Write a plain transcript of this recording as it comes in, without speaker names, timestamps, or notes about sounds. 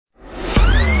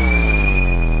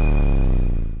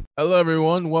Hello,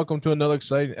 everyone. Welcome to another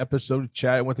exciting episode of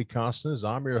Chatting with the Constants.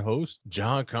 I'm your host,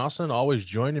 John Constant. Always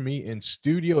joining me in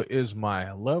studio is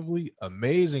my lovely,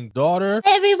 amazing daughter.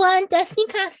 Hey everyone, Destiny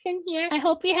Constant here. I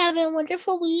hope you're having a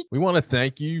wonderful week. We want to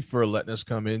thank you for letting us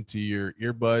come into your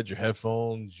earbuds, your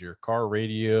headphones, your car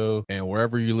radio, and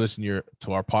wherever you listen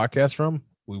to our podcast from.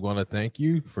 We want to thank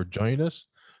you for joining us.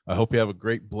 I hope you have a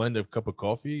great blend of cup of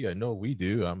coffee. I know we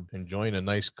do. I'm enjoying a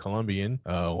nice Colombian.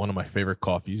 One of my favorite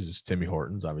coffees is Timmy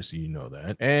Hortons. Obviously, you know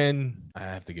that. And I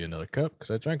have to get another cup because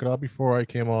I drank it all before I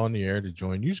came on the air to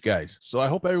join you guys. So I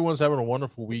hope everyone's having a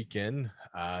wonderful weekend.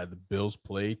 The Bills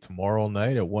play tomorrow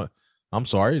night at one. I'm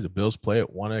sorry, the Bills play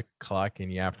at 1:00 in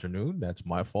the afternoon. That's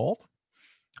my fault.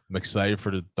 I'm excited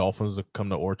for the Dolphins to come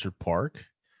to Orchard Park.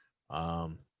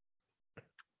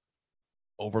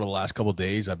 Over the last couple of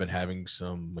days, I've been having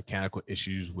some mechanical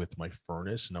issues with my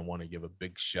furnace, and I want to give a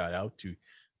big shout out to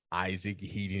Isaac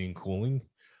Heating and Cooling.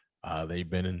 They've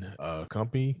been in a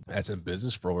company that's in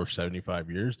business for over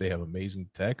 75 years. They have amazing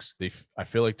techs. I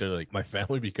feel like they're like my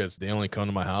family because they only come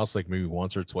to my house like maybe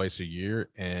once or twice a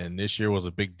year. And this year was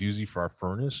a big doozy for our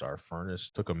furnace. Our furnace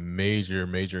took a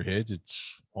major hit.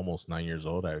 It's almost 9 years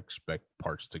old. I expect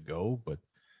parts to go, but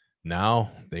now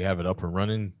they have it up and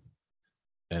running.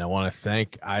 And I want to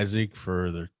thank Isaac for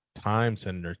their time,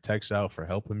 sending their texts out for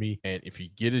helping me. And if you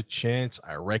get a chance,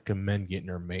 I recommend getting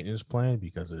their maintenance plan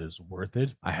because it is worth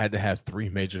it. I had to have 3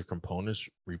 major components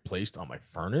replaced on my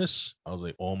furnace. I was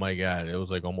like, oh my God, it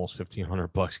was like almost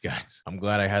 $1,500, guys. I'm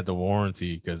glad I had the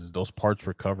warranty because those parts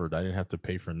were covered. I didn't have to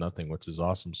pay for nothing, which is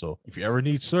awesome. So if you ever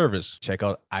need service, check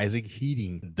out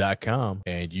IsaacHeating.com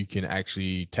and you can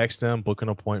actually text them, book an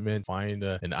appointment, find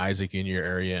an Isaac in your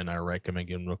area. And I recommend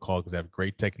giving them a call because they have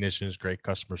great technicians, great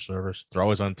customer service. They're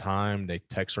always on time. They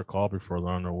text or call before they're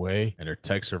on their way, and their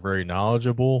techs are very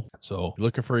knowledgeable. So if you're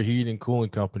looking for a heat and cooling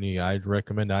company, I'd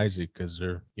recommend Isaac because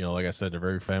they're, like I said, they're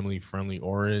very family friendly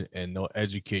oriented, and they'll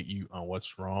educate you on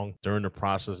what's wrong during the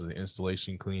process of the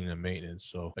installation, cleaning, and maintenance.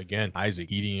 So again, Isaac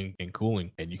Heating and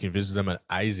Cooling, and you can visit them at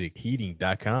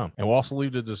IsaacHeating.com. And we'll also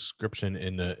leave the description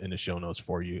in the show notes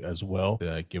for you as well.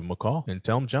 Give them a call and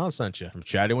tell them John sent you from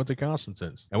Chatting with the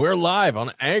Constantins. And we're live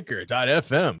on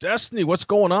Anchor.fm. Destiny, what's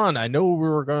going on? I know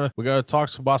we're gonna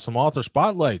talk about some author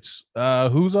spotlights.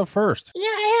 Who's up first? Yeah,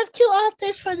 I have 2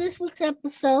 authors for this week's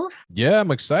episode. Yeah,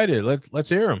 I'm excited. Let's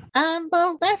hear them.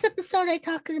 Well, last episode I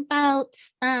talked about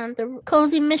the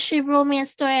cozy mystery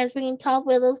romance story I was bringing Tall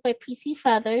Willows by PC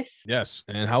Feathers. Yes.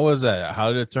 And how was that?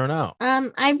 How did it turn out? I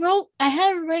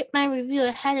had to write my review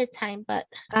ahead of time, but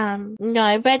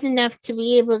I read enough to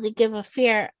be able to give a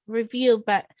fair review,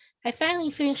 but I finally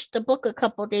finished the book a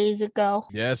couple days ago.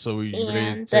 Yeah, so we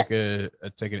ready to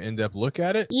take an in-depth look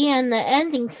at it? Yeah, and the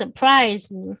ending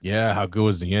surprised me. Yeah, how good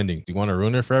was the ending? Do you want to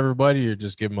ruin it for everybody or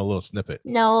just give them a little snippet?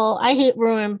 No, I hate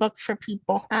ruining books for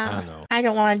people. I know. I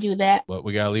don't want to do that. But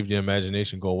we got to leave the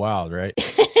imagination go wild, right?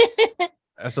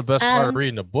 That's the best part of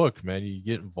reading a book, man. You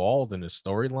get involved in the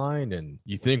storyline and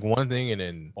you think one thing and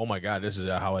then, oh my God, this is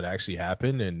how it actually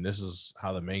happened. And this is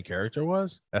how the main character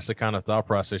was. That's the kind of thought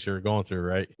process you're going through,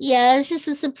 right? Yeah, it's just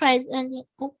a surprise ending.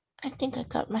 Oh, I think I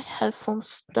got my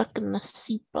headphones stuck in the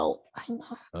seatbelt. I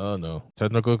know. Oh, no.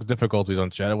 Technical difficulties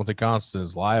on Chatting with the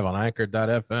Constants live on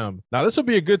Anchor.fm. Now, this will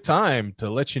be a good time to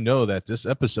let you know that this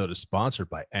episode is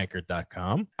sponsored by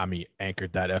Anchor.com.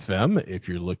 Anchor.fm. If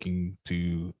you're looking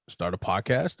to start a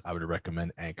podcast, I would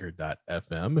recommend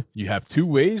Anchor.fm. You have 2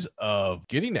 ways of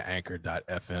getting to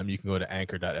Anchor.fm. You can go to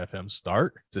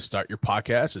Anchor.fm to start your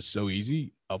podcast. It's so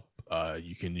easy.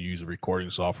 You can use a recording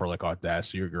software like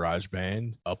Audacity or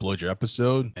GarageBand, upload your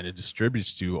episode, and it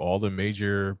distributes to all the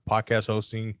major podcast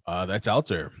hosting that's out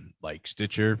there, like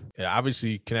Stitcher. It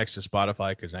obviously connects to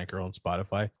Spotify because Anchor owns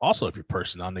Spotify. Also, if you're a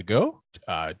person on the go,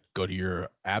 go to your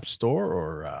App Store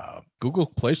or Google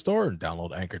Play Store and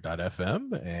download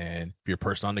Anchor.fm. And if you're a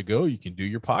person on the go, you can do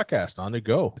your podcast on the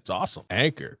go. It's awesome.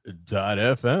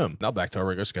 Anchor.fm. Now back to our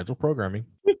regular scheduled programming.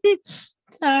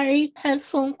 Sorry,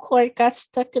 headphone cord got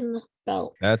stuck in the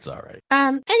belt. That's all right.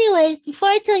 Anyways, before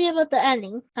I tell you about the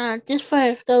ending, just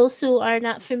for those who are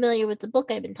not familiar with the book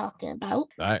I've been talking about,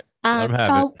 all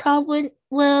right. Tall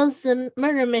Willows the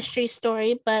murder mystery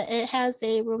story, but it has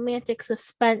a romantic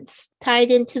suspense tied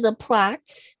into the plot,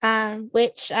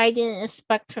 which I didn't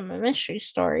expect from a mystery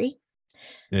story.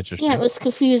 Interesting. Yeah, it was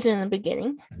confusing in the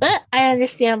beginning, but I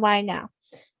understand why now.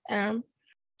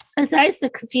 Besides the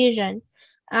confusion,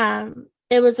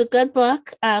 it was a good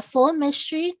book, full of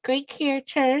mystery, great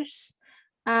characters,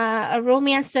 a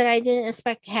romance that I didn't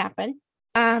expect to happen.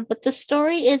 But the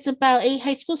story is about a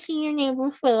high school senior named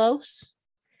Ruth Willows.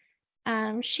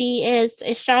 She is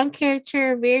a strong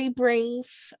character, very brave.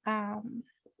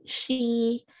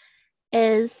 She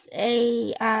is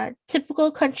a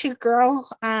typical country girl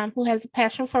who has a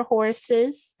passion for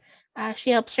horses.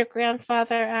 She helps her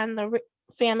grandfather on the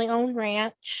family owned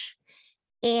ranch,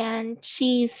 and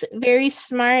she's very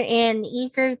smart and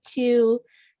eager to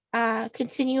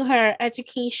continue her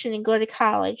education and go to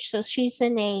college. So she's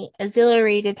in a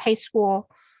exhilarated high school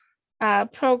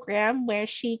program where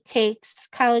she takes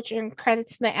college and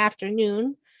credits in the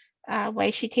afternoon,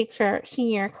 while she takes her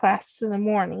senior classes in the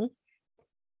morning.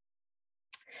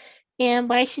 And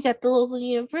while she's at the local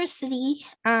university,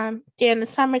 during the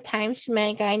summertime, she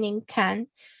met a guy named Ken.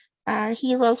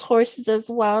 He loves horses as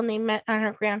well, and they met on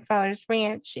her grandfather's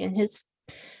ranch. And his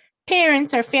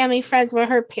parents are family friends with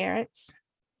her parents.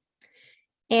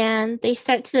 And they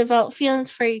start to develop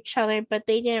feelings for each other, but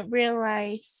they didn't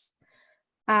realize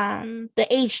the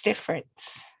age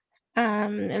difference.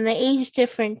 And the age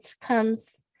difference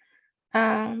comes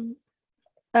a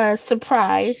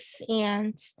surprise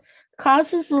and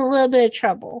causes a little bit of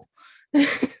trouble.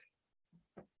 That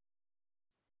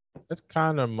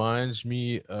kind of reminds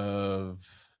me of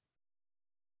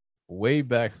way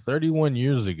back 31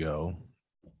 years ago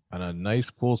on a nice,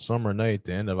 cool summer night at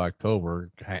the end of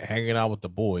October, hanging out with the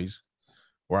boys,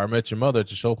 where I met your mother at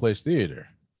the Showplace Theater.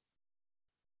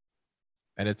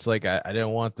 And it's like I didn't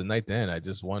want the night to end. I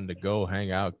just wanted to go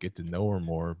hang out, get to know her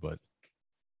more. But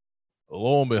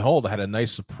lo and behold, I had a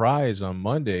nice surprise on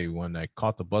Monday when I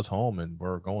caught the bus home and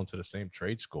we're going to the same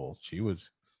trade school. She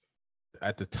was,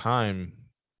 at the time,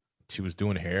 she was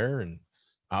doing hair and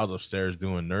I was upstairs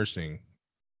doing nursing.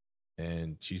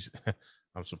 And she's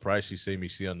I'm surprised she saved me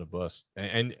seat on the bus.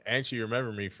 And she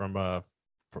remembered me from the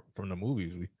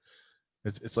movies.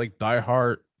 It's like Die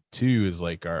Hard 2 is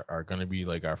like our gonna be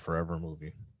like our forever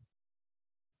movie.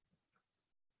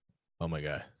 Oh my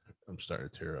god, I'm starting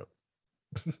to tear up.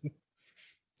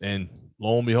 And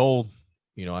lo and behold,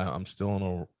 I'm still in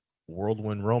a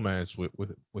whirlwind romance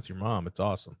with your mom. It's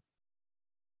awesome.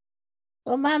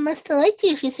 Well, mom must have liked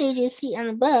you. She saved you a seat on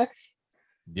the bus.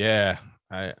 Yeah,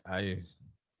 I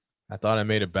thought I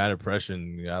made a bad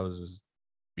impression. I was just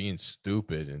being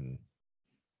stupid and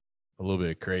a little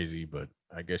bit crazy, but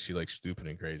I guess she likes stupid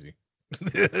and crazy.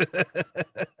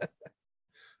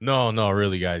 No,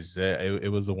 really, guys.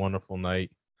 It was a wonderful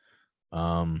night.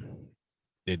 Um,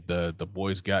 the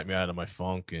boys got me out of my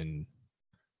funk, and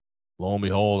lo and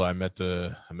behold, I met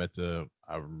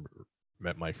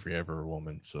my forever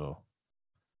woman. So,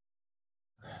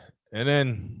 and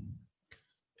then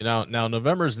now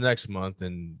November's next month,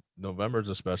 and November's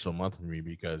a special month for me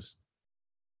because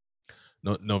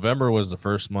November was the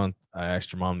first month I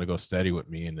asked your mom to go steady with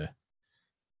me, and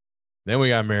then we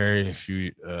got married a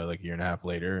few like a year and a half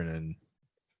later, and then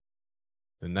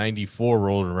the 94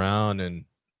 rolled around and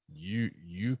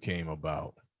you came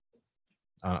about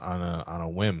on a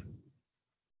whim.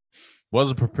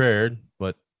 Wasn't prepared,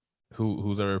 but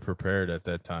who's ever prepared at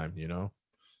that time,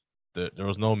 there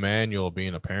was no manual of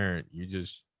being a parent. You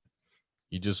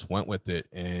just went with it,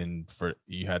 and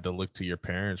you had to look to your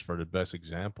parents for the best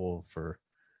example for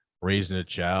raising a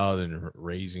child and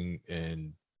raising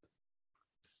and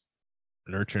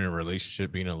nurturing a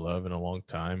relationship, being in love in a long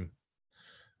time.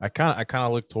 I kind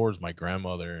of look towards my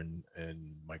grandmother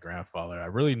and my grandfather. I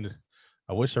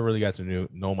wish I really got to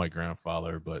know my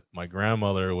grandfather, but my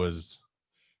grandmother was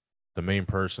the main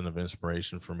person of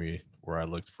inspiration for me, where I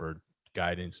looked for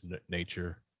guidance,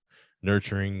 nature,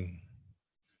 nurturing,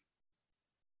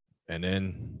 and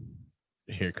then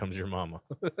here comes your mama.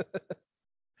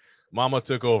 Mama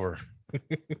took over.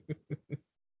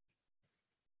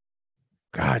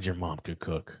 God, your mom could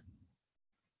cook.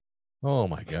 Oh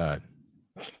my god.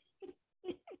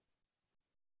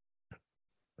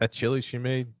 That chili she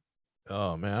made.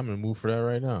 Oh man, I'm in the mood for that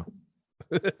right now.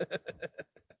 Are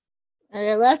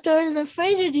there leftovers in the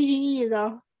fridge, or did you eat it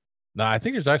all? No, I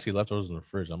think there's actually leftovers in the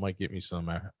fridge. I might get me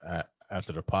some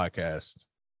after the podcast.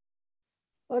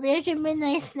 Well, there's your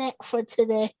midnight snack for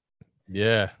today.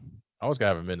 Yeah, I always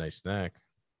gotta have a midnight snack.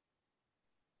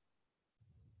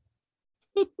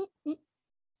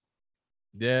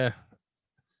 Yeah,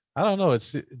 I don't know.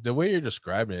 It's the way you're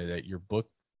describing it. That your book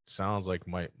sounds like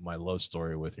my love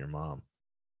story with your mom.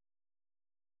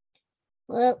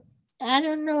 Well, I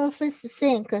don't know if it's the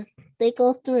same because they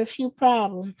go through a few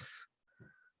problems.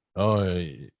 Oh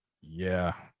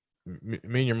yeah, me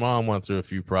and your mom went through a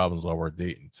few problems while we're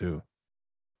dating too.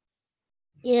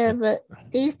 Yeah, but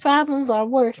these problems are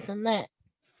worse than that.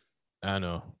 I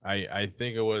know. I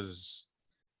think it was,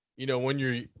 when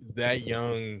you're that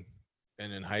young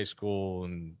and in high school,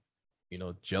 and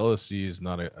jealousy is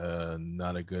not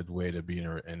a good way to be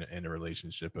in a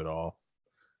relationship at all.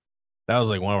 That was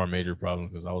like one of our major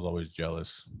problems because I was always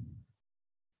jealous.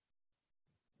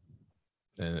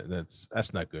 and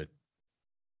that's not good.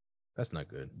 That's not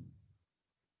good.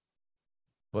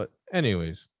 But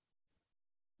anyways,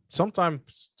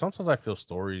 sometimes I feel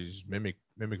stories mimic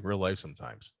real life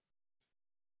sometimes.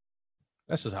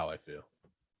 That's just how I feel.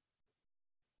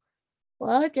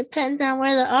 Well, it depends on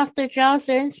where the author draws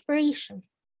their inspiration.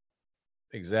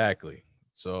 Exactly.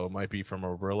 So it might be from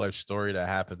a real life story that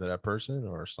happened to that person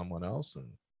or someone else, and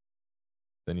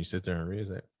then you sit there and read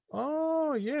it.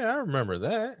 Oh yeah, I remember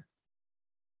that.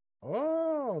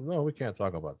 Oh no, we can't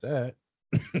talk about that.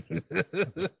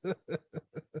 It's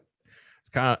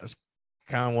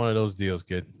kind of one of those deals,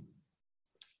 kid.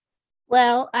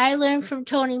 Well, I learned from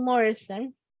Toni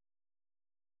Morrison.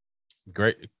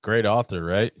 Great author,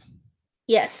 right?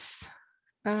 Yes.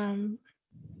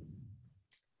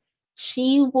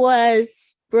 She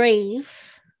was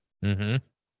brave Mm-hmm.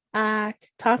 to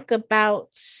talk about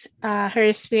her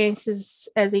experiences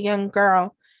as a young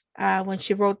girl when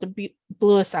she wrote The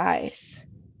Bluest Eyes.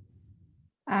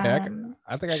 Yeah,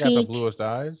 I think I got the She bluest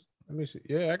eyes. Let me see.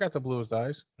 Yeah, I got the bluest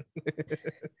eyes.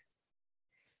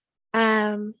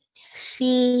 um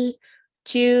she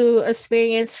drew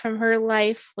experience from her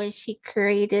life when she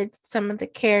created some of the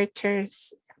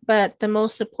characters, but the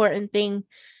most important thing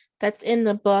that's in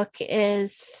the book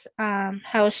is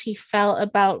how she felt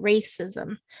about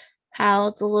racism,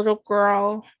 how the little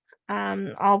girl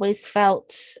always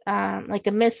felt like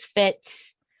a misfit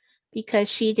because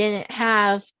she didn't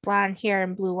have blonde hair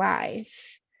and blue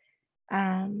eyes.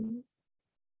 Um,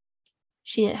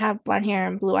 she didn't have blonde hair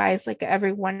and blue eyes like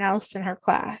everyone else in her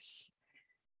class.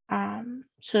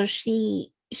 So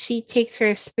she takes her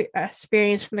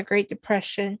experience from the Great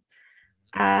Depression,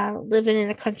 living in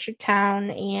a country town,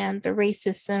 and the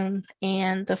racism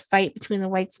and the fight between the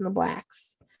whites and the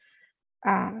blacks.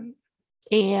 Um,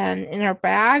 and in her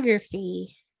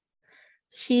biography,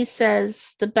 she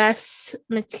says the best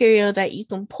material that you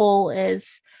can pull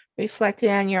is reflected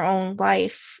on your own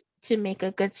life to make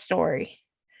a good story.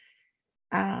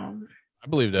 I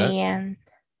believe that. And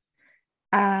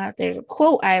there's a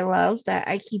quote I love that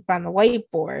I keep on the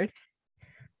whiteboard.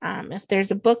 If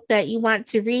there's a book that you want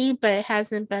to read but it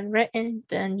hasn't been written,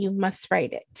 then you must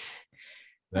write it.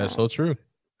 That's so true.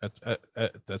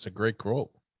 That's a great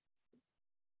quote.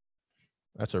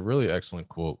 That's a really excellent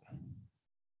quote.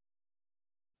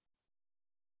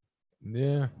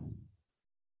 Yeah.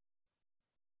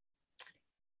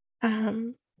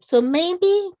 So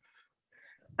maybe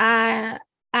I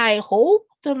I hope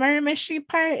the murder mystery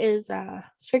part is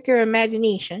figure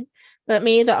imagination, but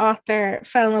maybe the author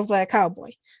fell in love with a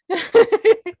cowboy.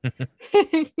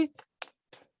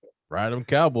 Ride 'em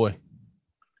cowboy.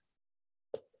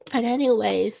 But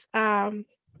anyways,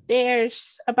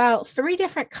 there's about 3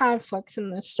 different conflicts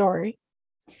in this story.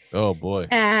 Oh boy.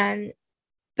 And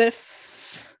the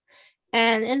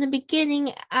and in the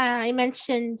beginning, I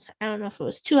mentioned, I don't know if it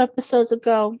was 2 episodes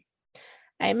ago,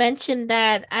 I mentioned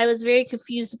that I was very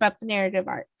confused about the narrative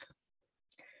arc.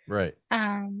 Right.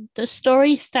 The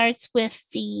story starts with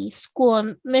the school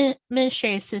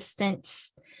administrative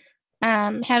assistants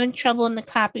having trouble in the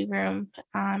copy room.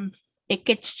 It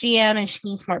gets GM and she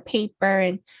needs more paper,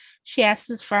 and she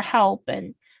asks for help.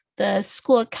 And the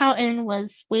school accountant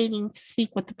was waiting to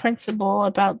speak with the principal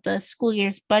about the school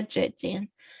year's budget, and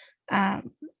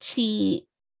she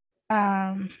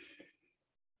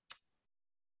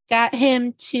got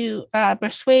him to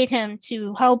persuade him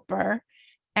to help her.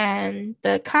 And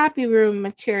the copy room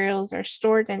materials are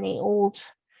stored in the old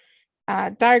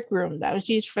dark room that was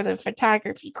used for the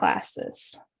photography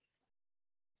classes.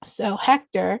 So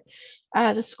Hector,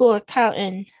 the school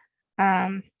accountant,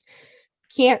 can't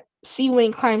see when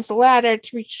he climbs the ladder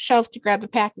to reach the shelf to grab the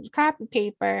package of copy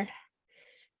paper.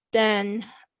 Then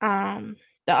the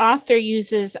author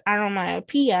uses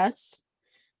onomatopoeias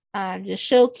to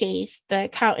showcase the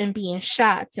accountant being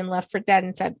shot and left for dead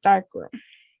inside the dark room.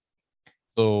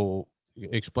 So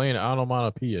explain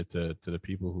onomatopoeia to the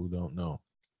people who don't know.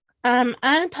 I'm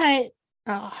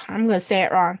gonna say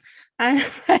it wrong.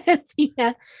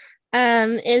 Onomatopoeia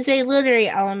is a literary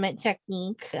element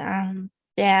technique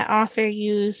that author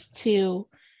used to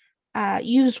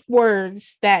use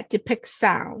words that depict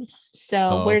sound.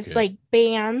 So words like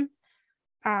bam,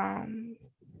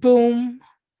 boom,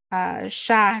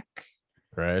 shock,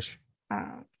 crash,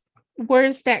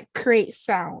 words that create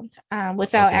sound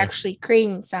without actually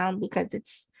creating sound, because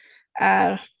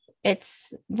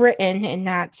it's written and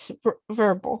not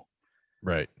verbal.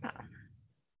 Right.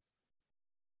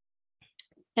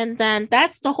 And then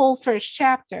that's the whole first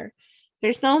chapter.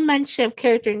 There's no mention of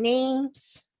character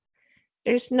names.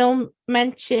 There's no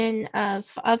mention of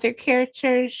other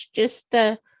characters, just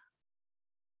the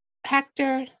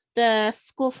Hector, the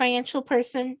school financial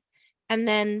person, and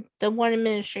then the one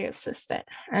administrative assistant.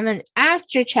 And then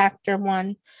after chapter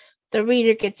 1, the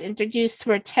reader gets introduced to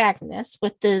her protagonist,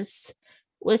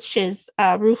 which is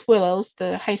Ruth Willows,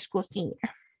 the high school senior.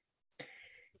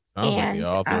 Sounds like the And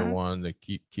author wanted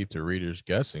to keep the readers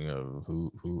guessing of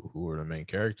who are the main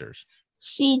characters.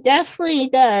 She definitely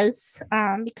does,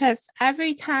 because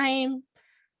every time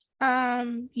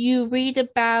you read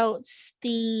about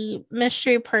the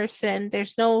mystery person,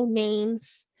 there's no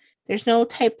names, there's no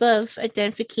type of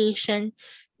identification.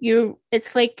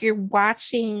 It's like you're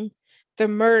watching the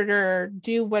murderer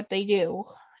do what they do,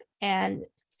 and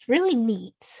it's really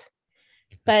neat.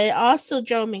 But it also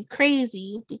drove me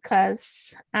crazy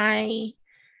because I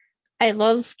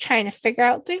love trying to figure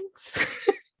out things.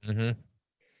 Mm-hmm.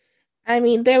 I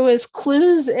mean, there was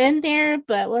clues in there,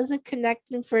 but it wasn't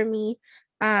connecting for me.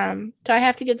 So I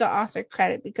have to give the author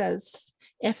credit, because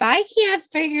if I can't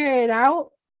figure it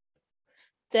out,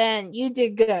 then you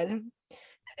did good.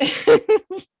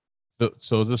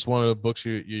 So is this one of the books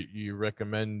you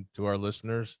recommend to our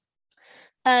listeners?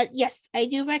 Yes, I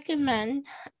do recommend.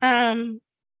 The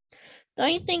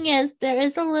only thing is there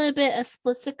is a little bit of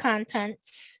explicit content.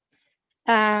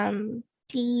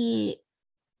 The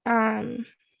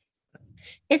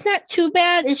It's not too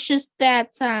bad. It's just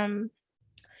that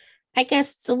I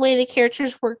guess the way the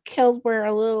characters were killed were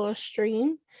a little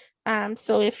extreme.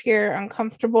 So if you're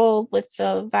uncomfortable with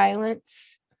the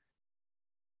violence,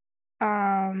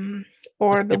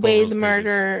 or the way the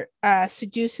murder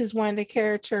seduces one of the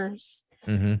characters,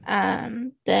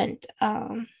 then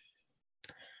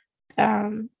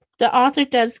the author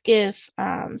does give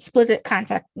split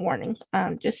contact warning,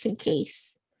 just in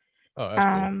case. Oh,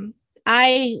 that's cool.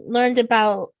 I learned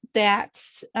about that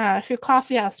through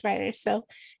Coffee House Writers. So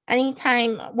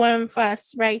anytime one of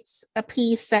us writes a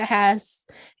piece that has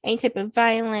any type of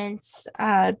violence,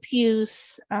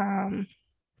 abuse,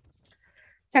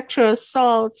 sexual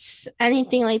assaults,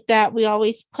 anything like that, we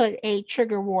always put a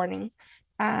trigger warning.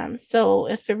 So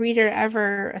if the reader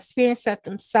ever experienced that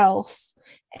themselves,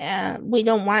 we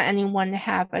don't want anyone to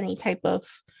have any type of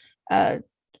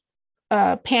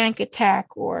panic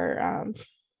attack or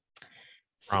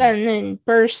sudden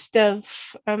burst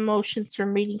of emotions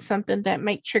from reading something that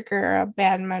might trigger a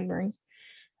bad memory.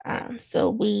 So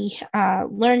we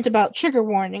learned about trigger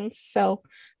warnings. So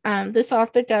this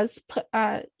author does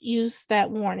use that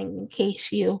warning in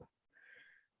case you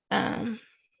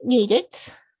need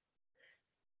it.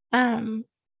 But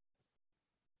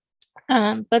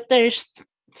there's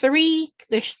three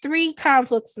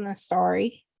conflicts in the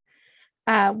story.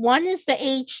 One is the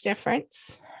age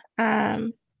difference.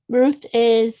 Ruth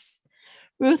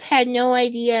had no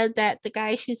idea that the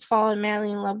guy she's fallen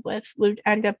madly in love with would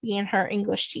end up being her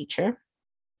English teacher.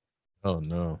 Oh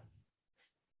no.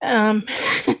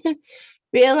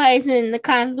 Realizing the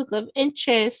conflict of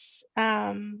interest,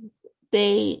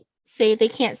 they say they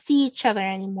can't see each other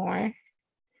anymore.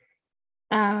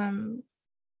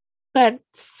 But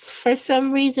for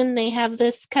some reason, they have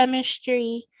this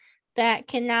chemistry that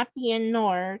cannot be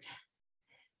ignored.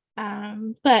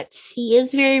 But he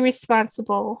is very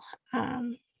responsible,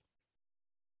 and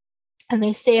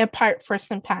they stay apart for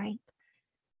some time.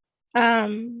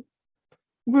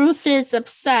 Ruth is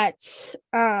upset,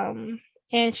 and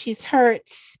she's hurt,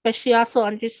 but she also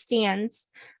understands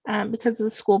because of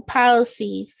the school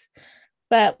policies.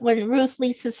 But when Ruth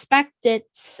least suspected,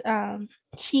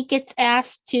 she gets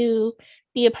asked to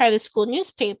be a part of the school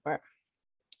newspaper,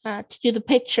 to do the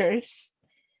pictures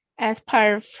as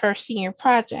part of her senior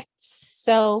project.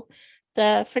 So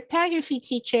the photography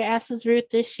teacher asks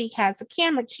Ruth if she has a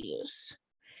camera to use,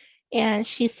 and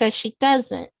she says she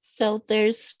doesn't. So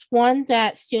there's one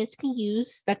that students can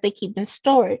use that they keep in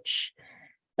storage,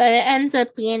 but it ends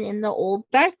up being in the old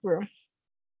dark room.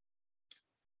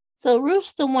 So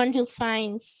Ruth's the one who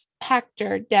finds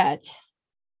Hector dead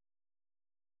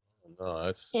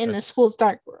in the school's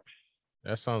dark room.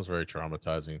 That sounds very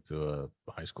traumatizing to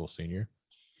a high school senior.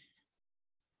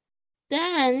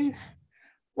 Then,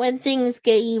 when things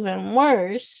get even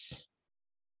worse,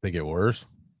 they get worse.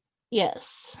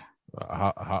 Yes.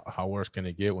 How worse can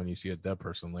it get when you see a dead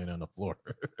person laying on the floor?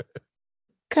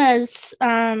 Because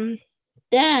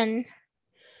then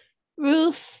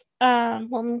Ruth,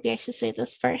 well, maybe I should say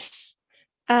this first.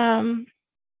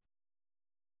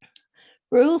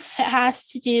 Ruth has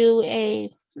to do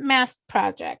a math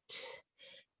project.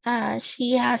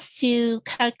 She has to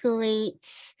calculate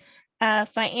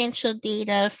financial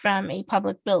data from a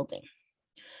public building.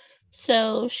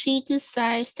 So she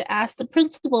decides to ask the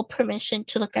principal permission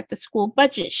to look at the school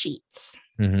budget sheets.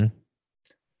 Mm-hmm.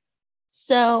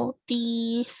 So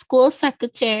the school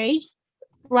secretary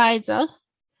Liza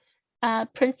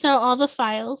prints out all the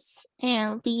files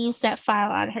and leaves that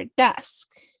file on her desk.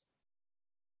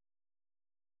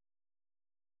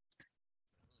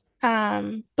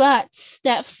 But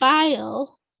that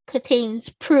file contains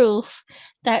proof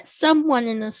that someone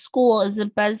in the school is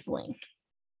embezzling.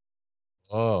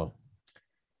 Oh.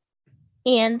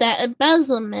 And that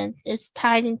embezzlement is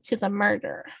tied into the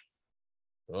murder.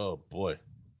 Oh boy.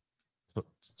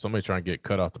 Somebody trying to get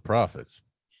cut off the profits.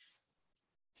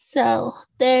 So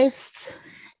there's,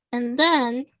 and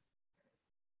then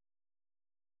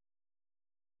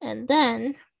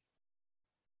the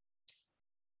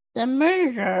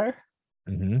murderer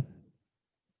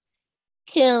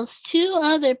kills 2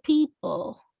 other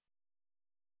people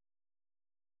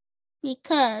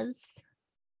because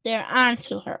they're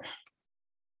onto her.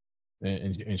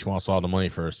 And she wants all the money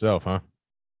for herself, huh?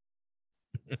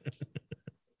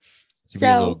 She be So,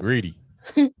 a little greedy.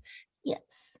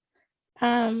 Yes.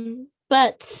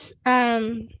 But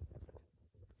one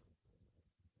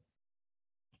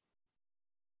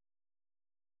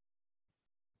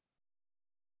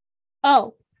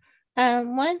of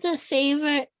the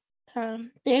favorite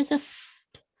there's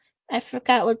I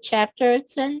forgot what chapter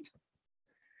it's in.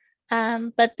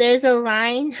 But there's a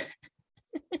line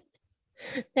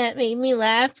that made me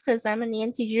laugh because I'm a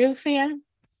Nancy Drew fan.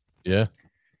 Yeah.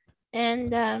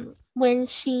 And when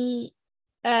she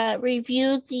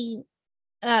reviewed the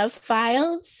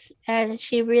files, and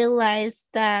she realized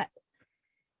that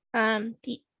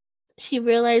the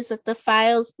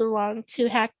files belonged to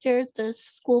Hector, the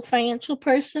school financial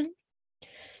person.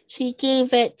 She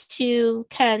gave it to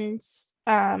Ken's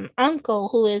uncle,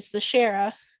 who is the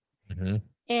sheriff,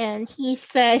 and he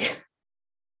said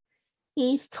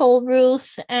he's told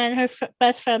Ruth and her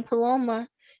best friend Paloma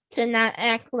to not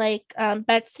act like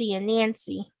Betsy and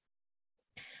Nancy.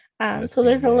 So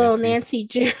there's a little Nancy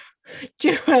Drew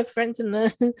reference in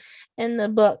the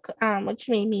book, which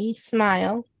made me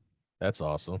smile. That's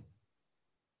awesome.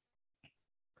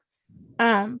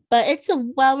 But it's a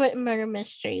well-written murder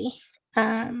mystery.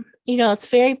 It's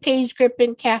very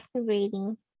page-gripping,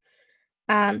 captivating.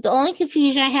 The only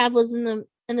confusion I had was in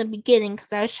the beginning,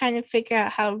 because I was trying to figure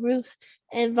out how Ruth's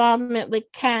involvement with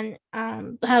Ken,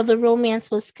 how the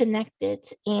romance was connected,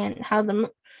 and how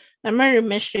the murder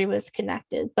mystery was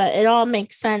connected. But it all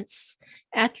makes sense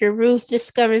after Ruth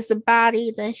discovers the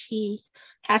body. Then she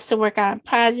has to work on a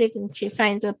project, and she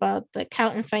finds out about the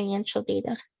account and financial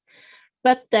data.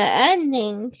 But the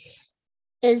ending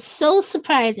is so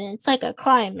surprising. It's like a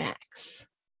climax.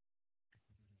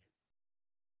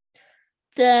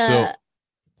 So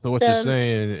what you're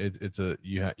saying,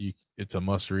 it's a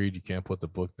must read. You can't put the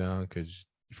book down because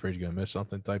you're afraid you're gonna miss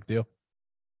something type deal.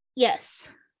 Yes.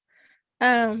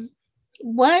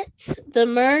 What the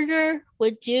murder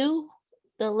would do,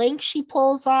 the link she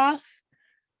pulls off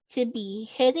to be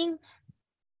hidden,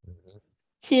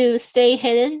 to stay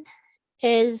hidden,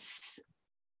 is,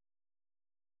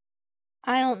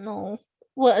 I don't know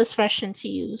what expression to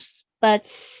use,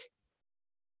 but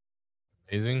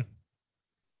amazing.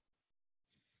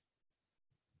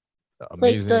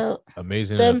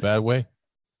 Amazing in a bad way.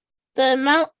 The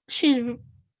amount she's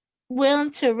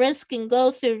willing to risk and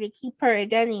go through to keep her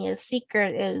identity a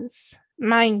secret is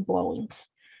mind-blowing.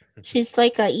 She's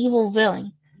like an evil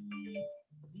villain.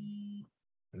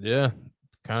 Yeah,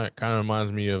 kind of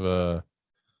reminds me of the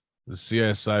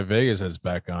CSI Vegas has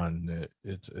back on.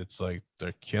 It's like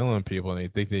they're killing people and they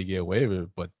think they get away with it,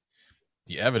 but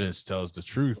the evidence tells the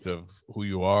truth of who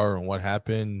you are and what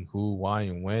happened, who, why,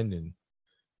 and when,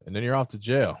 and then you're off to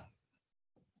jail.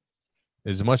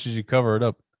 As much as you cover it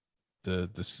up,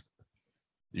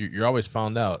 you're always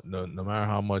found out. No matter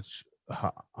how much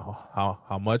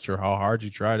or how hard you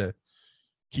try to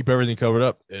keep everything covered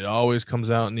up, it always comes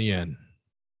out in the end.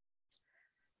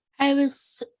 I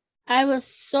was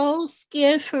so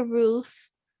scared for Ruth.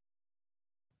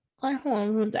 I don't want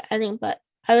to ruin the ending, but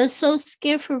I was so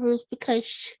scared for Ruth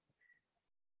because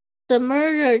the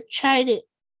murderer tried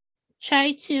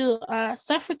to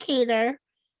suffocate her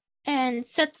and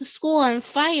set the school on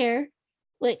fire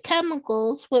with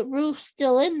chemicals, with Ruth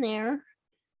still in there,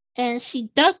 and she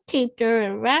duct taped her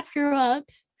and wrapped her up,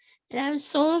 and I was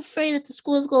so afraid that the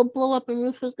school was going to blow up and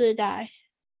Ruth was going to die.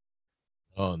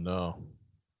 Oh no.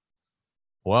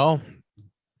 Well,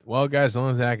 guys, the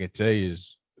only thing I can tell you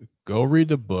is go read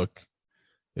the book.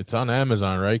 It's on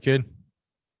Amazon, right, kid?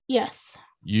 Yes.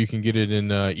 You can get it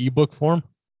in ebook form?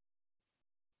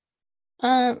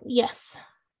 Yes.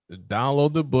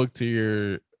 Download the book to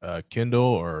your Kindle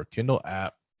or Kindle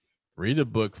app. Read the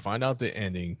book, find out the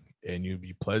ending, and you'll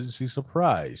be pleasantly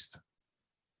surprised.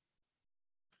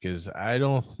 because I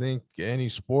don't think any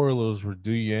spoilers would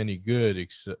do you any good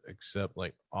except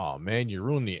like, oh man, you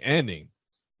ruined the ending,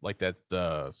 like that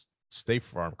State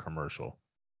Farm commercial.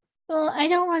 Well, I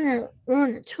don't want to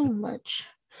ruin it too much.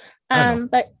 I know.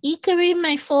 But you can read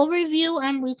my full review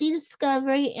on Weekly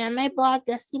Discovery and my blog,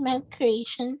 Dusty Med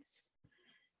Creations.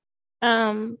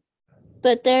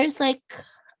 But there's like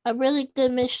a really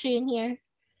good mystery in here.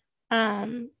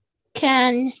 Can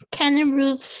Ken and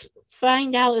Ruth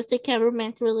find out if they can have a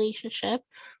romantic relationship?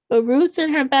 But Ruth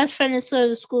and her best friend is sort of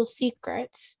the school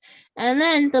secrets. And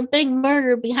then the big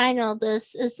murder behind all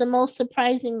this is the most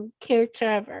surprising character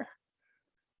ever.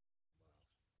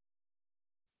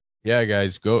 Yeah,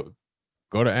 guys, go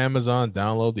to Amazon,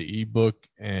 download the ebook,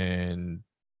 and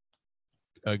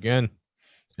again,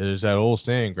 there's that old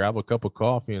saying: grab a cup of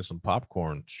coffee and some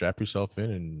popcorn, strap yourself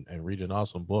in, and read an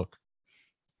awesome book.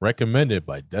 Recommended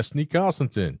by Destiny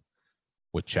Constantine.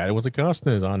 With Chatting with the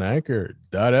Constantines on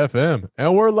Anchor.fm,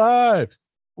 and we're live.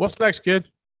 What's next, kid?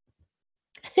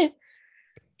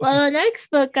 Well, the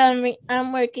next book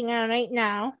I'm working on right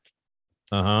now,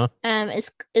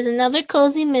 is another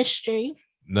cozy mystery.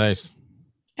 Nice.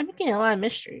 I'm getting a lot of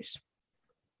mysteries.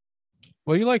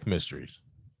 Well, you like mysteries.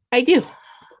 I do,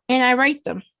 and I write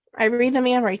them. I read them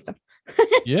and write them.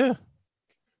 Yeah,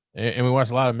 and we watch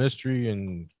a lot of mystery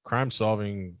and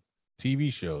crime-solving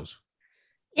TV shows.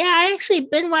 Yeah, I actually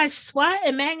binge watched SWAT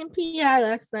and Magnum PI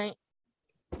last night.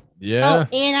 Yeah. Oh,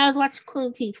 and I was watching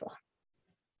Queen Latifah.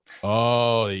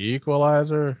 Oh, The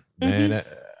Equalizer, man.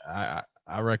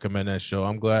 I recommend that show.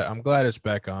 I'm glad it's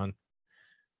back on.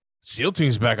 SEAL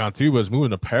Team's back on too, but it's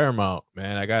moving to Paramount.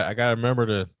 Man, I got to remember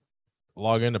to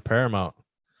log into Paramount.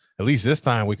 At least this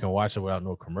time we can watch it without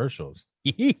no commercials.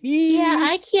 Yeah,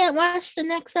 I can't watch the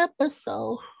next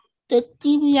episode. The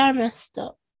DVR messed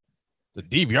up. The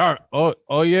DVR.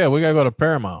 Oh yeah, we gotta go to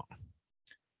Paramount.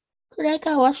 But I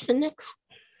gotta watch the next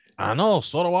one. I know,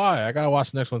 so do I. I gotta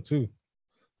watch the next one too.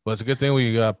 But it's a good thing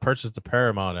we purchased the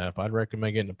Paramount app. I'd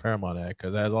recommend getting the Paramount app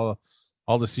because it has all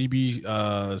the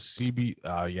CB.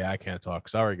 Yeah, I can't talk.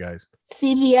 Sorry, guys.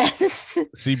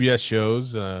 CBS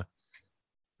shows.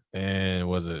 And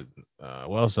was it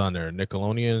what else on there?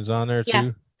 Nickelodeon's on there too.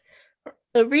 Yeah.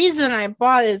 The reason I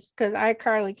bought it is because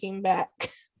iCarly came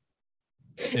back.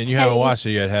 And you haven't watched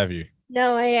it yet, have you?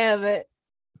 No, I haven't.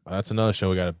 That's another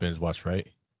show we got to binge watch, right?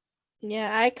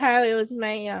 Yeah, iCarly was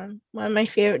my one of my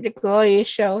favorite Nickelodeon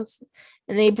shows,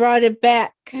 and they brought it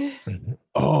back.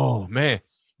 Oh man,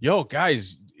 yo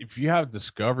guys, if you have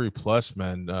Discovery Plus,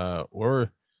 man,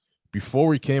 before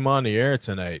we came on the air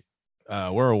tonight,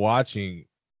 we're watching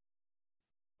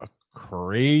a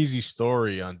crazy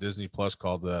story on Disney Plus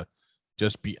called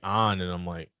Just Beyond, and I'm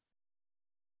like,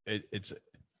 it's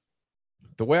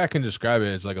the way I can describe it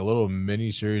is like a little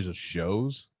mini series of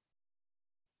shows,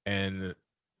 and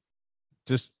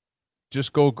just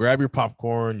go grab your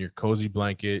popcorn, your cozy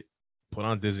blanket, put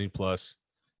on Disney Plus,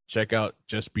 check out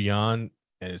Just Beyond,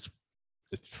 and it's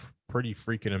pretty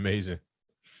freaking amazing.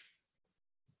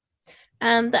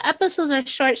 The episodes are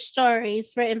short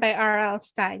stories written by R.L.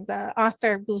 Stine, the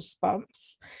author of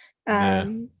Goosebumps.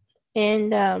 And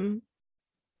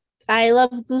I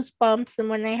love Goosebumps, and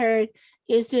when I heard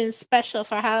he was doing a special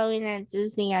for Halloween at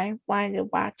Disney, I wanted to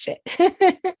watch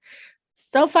it.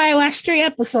 So far, I watched 3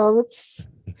 episodes.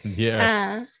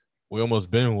 Yeah, we almost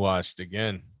binge watched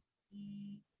again.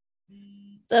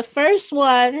 The first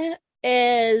one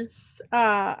is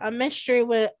a mystery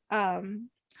with a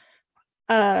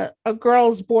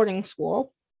girls' boarding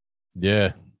school.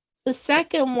 Yeah. The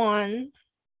second one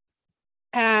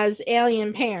has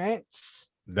alien parents.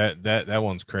 That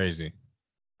one's crazy.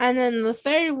 And then the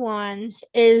third one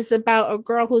is about a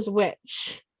girl who's a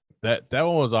witch. That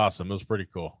one was awesome. It was pretty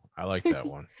cool. I like that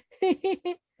one.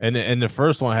 And the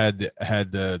first one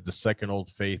had the second Old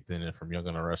Faith in it from Young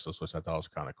and the Restless, which I thought was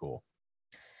kind of cool.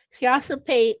 She also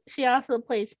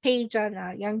plays Paige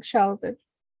on Young Sheldon.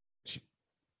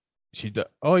 She does.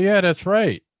 Oh yeah, that's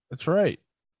right. That's right.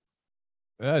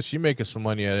 Yeah, she making some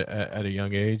money at a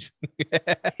young age.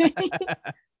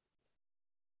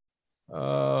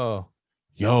 Oh,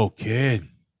 yo, kid.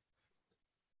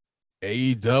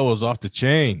 AEW was off the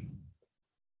chain.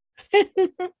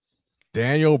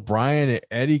 Daniel Bryan and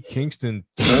Eddie Kingston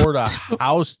tore the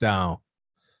house down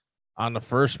on the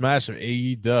first match of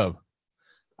AEW.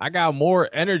 I got more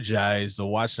energized to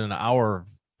watching an hour of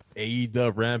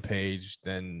AEW Rampage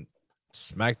than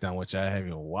SmackDown, which I haven't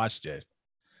even watched yet.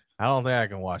 I don't think I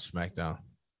can watch SmackDown.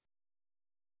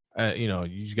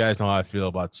 You guys know how I feel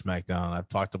about SmackDown. I've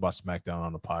talked about SmackDown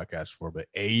on the podcast before, but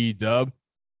AEW,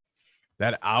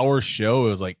 that hour show,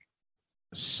 it was like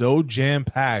so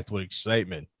jam-packed with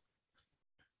excitement.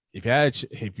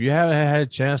 if you haven't had a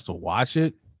chance to watch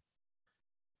it,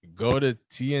 go to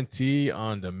TNT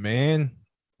on demand.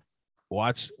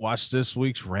 Watch this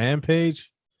week's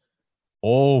Rampage.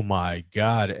 Oh my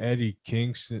God, Eddie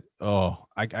Kingston. Oh,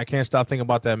 I can't stop thinking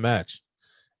about that match.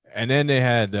 And then they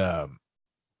had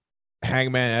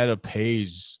Hangman Adam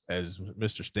Page as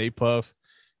Mr. Stay Puff,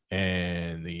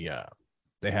 and they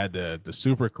had the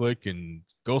Super Click and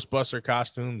Ghostbuster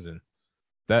costumes, and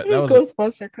that was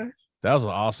Ghostbuster car. that was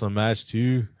an awesome match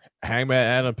too. Hangman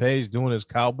Adam Page doing his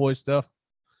cowboy stuff.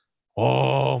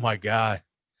 Oh my God,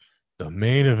 the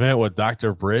main event with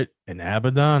Dr. Britt and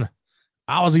Abaddon.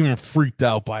 I was even freaked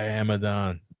out by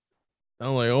Abaddon.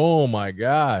 I'm like, oh my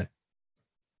God.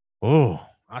 Oh,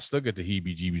 I still get the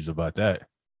heebie-jeebies about that.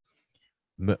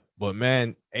 But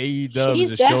man, AEW is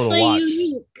She's a show to definitely watch.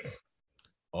 unique.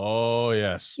 Oh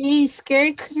yes. She's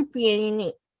scary, creepy, and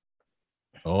unique.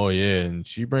 Oh yeah, and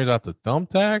she brings out the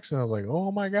thumbtacks, and I was like,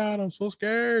 "Oh my God, I'm so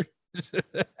scared."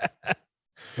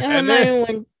 And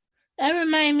then That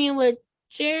reminded me when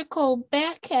Jericho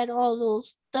back had all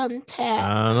those thumbtacks.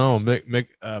 I don't know,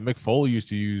 Mick Foley used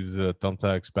to use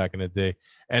thumbtacks back in the day,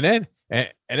 and then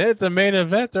at the main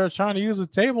event, they're trying to use a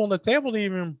table, and the table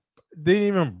didn't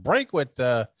even break with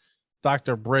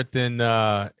Dr. Britt and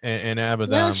Abaddon.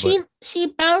 No,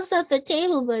 she bounced off the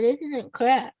table, but it didn't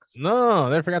crack. No,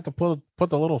 they forgot to put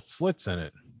the little slits in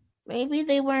it. Maybe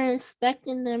they weren't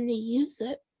expecting them to use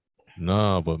it.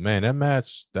 No, but man, that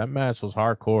match was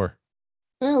hardcore.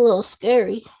 A little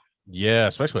scary. Yeah,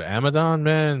 especially with Amadon,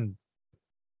 man.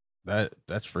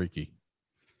 That's freaky.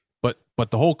 But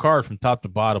the whole card from top to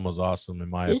bottom was awesome in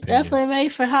my She's opinion. definitely ready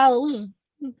for Halloween.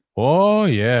 Oh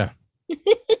yeah.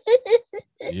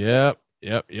 Yep.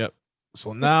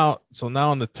 So now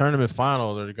in the tournament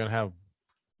final, they're gonna have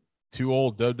two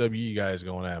old WWE guys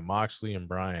going at Moxley and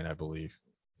Bryan, I believe.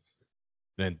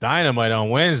 And then Dynamite on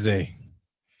Wednesday.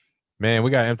 Man, we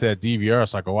got to empty that DVR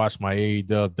so I can watch my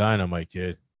AEW Dynamite,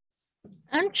 kid.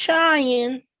 I'm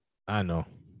trying. I know.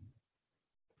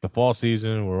 The fall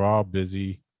season, we're all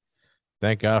busy.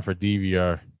 Thank God for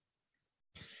DVR.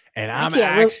 And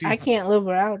I can't live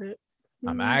without it.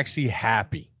 I'm actually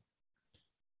happy.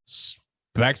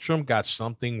 Spectrum got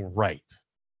something right.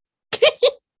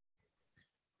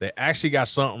 They actually got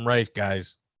something right,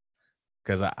 guys.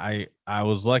 Because I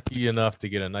was lucky enough to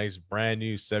get a nice brand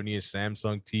new 70-inch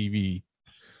Samsung TV,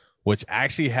 which I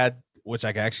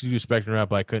could actually do Spectrum app,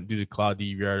 but I couldn't do the cloud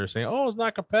DVR. They're saying, "Oh, it's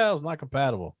not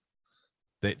compatible."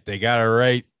 They got it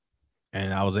right,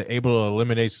 and I was able to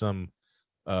eliminate some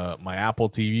my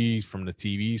Apple TVs from the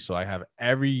TV, so I have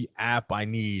every app I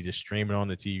need to stream it on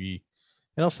the TV.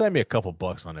 And they'll send me a couple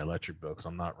bucks on the electric bill because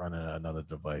I'm not running another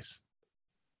device.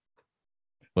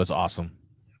 But it's awesome.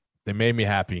 They made me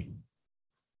happy.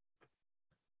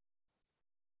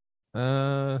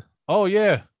 Oh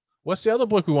yeah. What's the other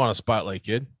book we want to spotlight,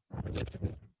 kid?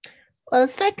 Well, the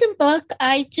second book,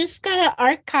 I just got an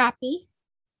art copy.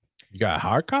 You got a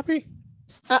hard copy?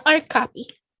 An art copy.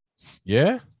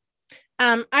 Yeah.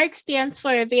 ARC stands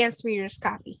for Advanced Reader's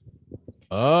Copy.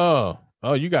 Oh,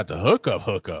 you got the hookup.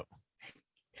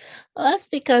 Well, that's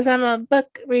because I'm a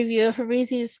book reviewer for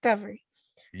Breezy Discovery.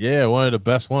 Yeah, one of the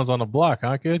best ones on the block,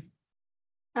 huh, kid?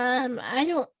 I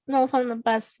don't know if I'm the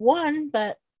best one,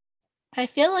 but I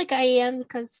feel like I am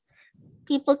because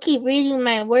people keep reading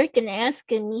my work and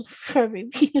asking me for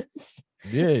reviews.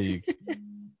 Yeah,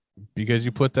 because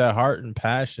you put that heart and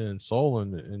passion and soul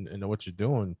in what you're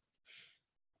doing.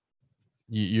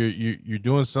 You're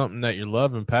doing something that you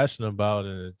love and passionate about,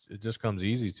 and it just comes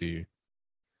easy to you.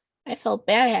 I felt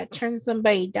bad. I had turned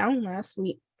somebody down last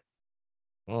week.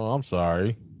 Oh, I'm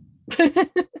sorry.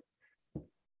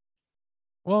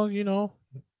 Well, you're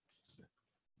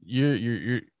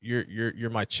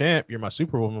my champ. You're my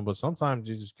superwoman, but sometimes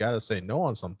you just gotta say no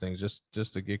on some things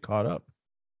just to get caught up.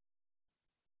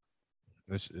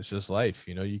 It's just life,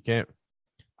 you can't.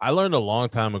 I learned a long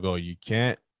time ago. You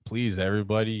can't please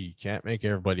everybody. You can't make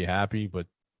everybody happy, but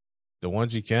the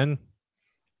ones you can,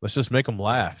 let's just make them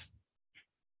laugh.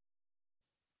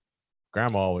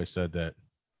 Grandma always said that.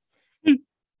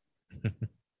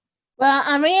 Well,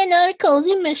 I'm reading another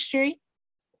cozy mystery.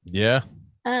 Yeah.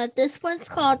 This one's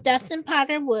called Death in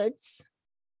Potter Woods.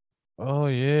 Oh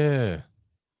yeah.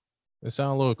 It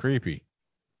sounds a little creepy.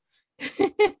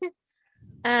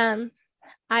 I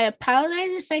apologize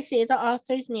if I say the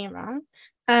author's name wrong.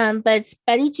 But it's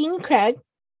Betty Jean Craig.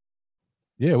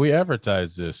 Yeah, we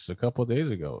advertised this a couple of days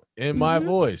ago in my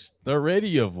voice, the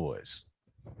radio voice.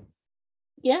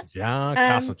 Yeah. John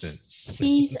Constantine.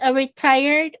 She's a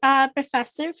retired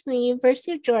professor from the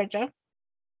University of Georgia.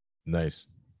 Nice.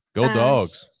 Go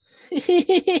Dogs.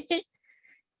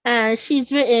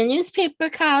 She's written newspaper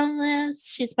columns.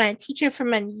 She's been a teacher for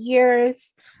many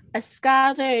years, a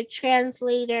scholar, a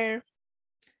translator.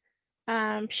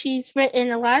 She's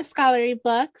written a lot of scholarly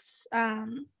books,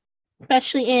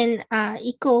 especially in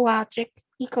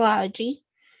ecology.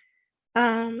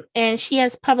 And she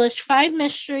has published 5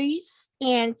 mysteries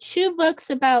and 2 books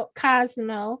about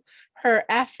Cosmo, her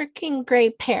African gray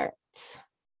parrot.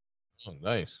 Oh,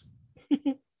 nice.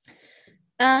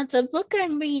 The book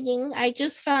I'm reading, I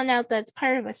just found out that's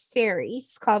part of a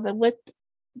series called the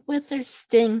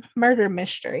Witherspoon Murder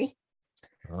Mystery.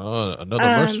 Oh, Um,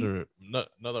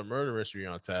 another murder mystery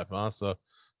on tap, huh? So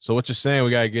what you're saying? We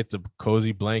gotta get the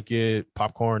cozy blanket,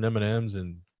 popcorn, M&Ms,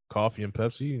 and coffee and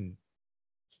Pepsi, and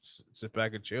sit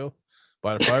back and chill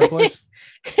by the fireplace.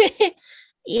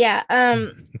 yeah.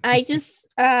 I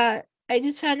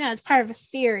just found out it's part of a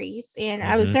series, and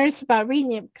I was Mm-hmm. nervous about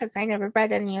reading it because I never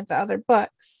read any of the other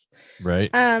books. Right.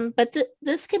 But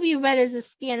this could be read as a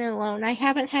standalone. I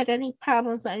haven't had any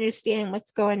problems understanding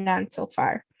what's going on so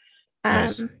far.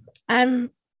 Nice. I'm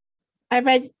I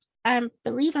read I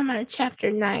believe I'm on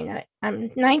chapter 9.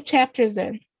 I'm 9 chapters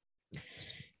in,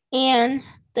 and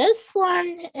this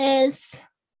one is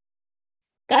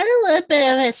got a little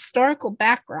bit of a historical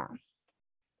background.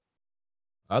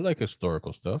 I like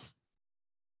historical stuff.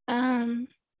 Um,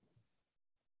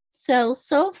 so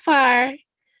far,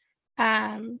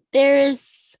 there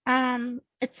is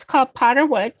it's called Potter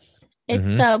Woods. It's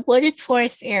Mm-hmm. a wooded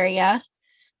forest area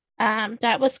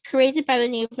that was created by the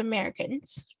Native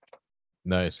Americans.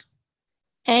 Nice.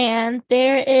 And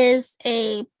there is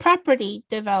a property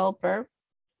developer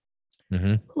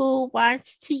Mm-hmm. who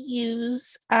wants to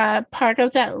use part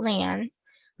of that land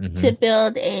Mm-hmm. to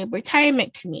build a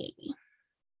retirement community.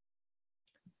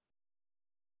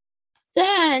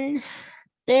 Then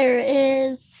there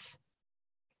is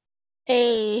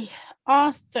a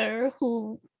author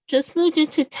who just moved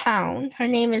into town. Her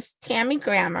name is Tammy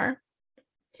Grammer.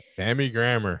 Tammy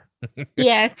Grammer.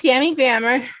 Yeah, Tammy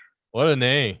Grammer. What a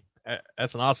name.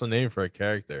 That's an awesome name for a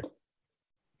character.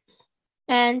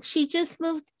 And she just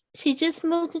moved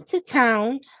into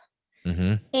town,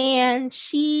 Mm-hmm. and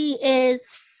she's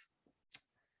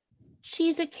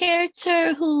a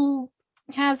character who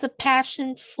has a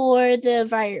passion for the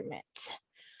environment.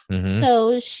 Mm-hmm.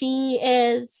 So she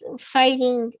is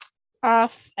fighting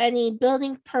off any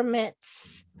building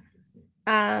permits,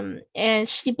 and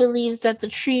she believes that the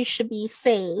trees should be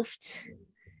saved.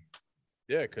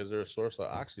 Yeah, because they're a source of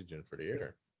oxygen for the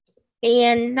air.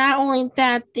 And not only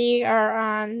that, they are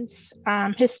on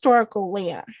historical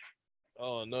land.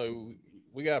 Oh no,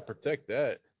 we gotta protect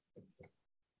that.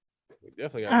 We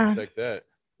definitely gotta Um, protect that.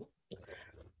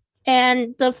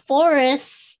 and the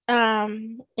forest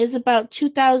is about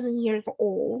 2,000 years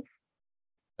old.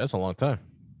 That's a long time.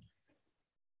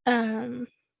 Um,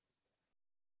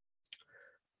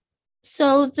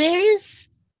 so there's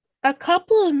a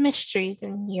couple of mysteries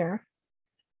in here.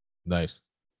 Nice.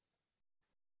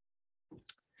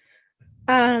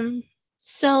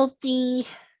 So the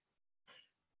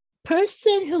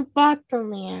person who bought the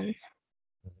land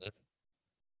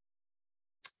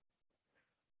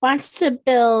wants to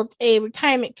build a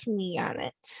retirement community on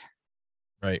it.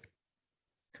 Right.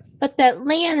 But that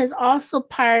land is also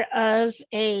part of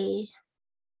a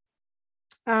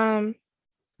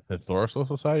Historical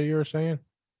society, you were saying?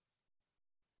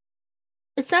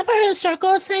 it's not part of the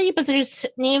historical society, but there's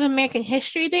Native American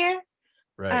history there.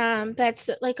 Right. That's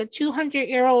like a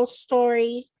 200-year-old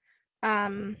story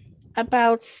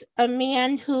about a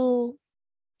man who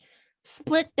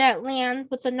split that land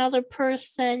with another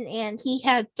person, and he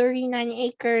had 39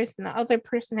 acres and the other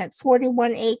person had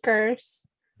 41 acres.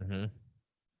 Mm-hmm.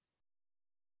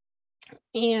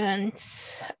 And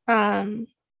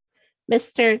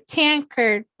Mr.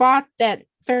 Tankard bought that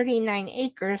 39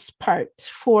 acres part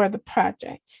for the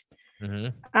project. Mm-hmm.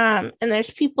 And there's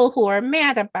people who are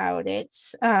mad about it.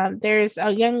 There's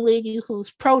a young lady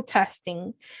who's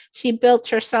protesting. She built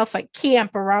herself a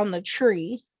camp around the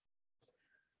tree.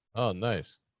 Oh,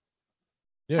 nice.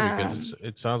 Yeah, because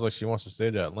it sounds like she wants to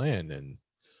save that land, and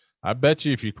I bet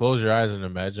you if you close your eyes and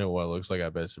imagine what it looks like, I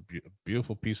bet it's a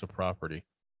beautiful piece of property.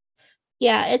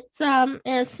 Yeah, it's in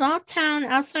a small town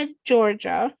outside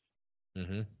Georgia.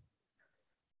 Mm-hmm.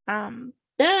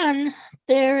 Then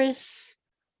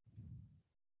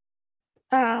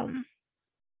um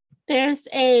there's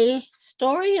a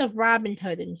story of Robin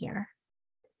Hood in here.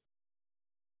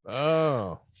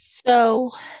 Oh.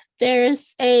 So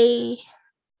there's a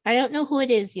I don't know who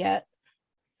it is yet.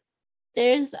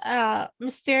 There's a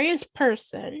mysterious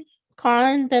person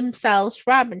calling themselves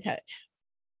Robin Hood.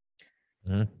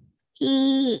 Mm-hmm.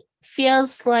 He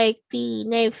feels like the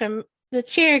the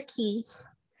Cherokee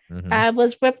Mm-hmm.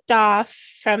 was ripped off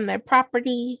from their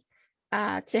property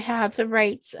to have the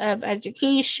rights of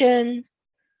education,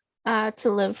 to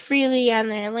live freely on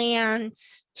their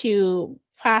lands, to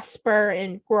prosper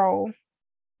and grow.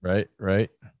 Right, right.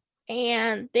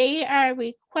 And they are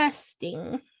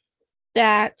requesting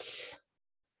that,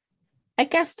 I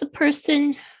guess, the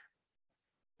person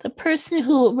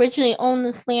who originally owned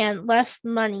this land left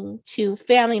money to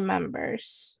family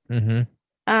members, Mm-hmm.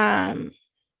 um,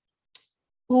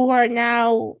 who are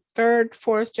now third,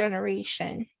 fourth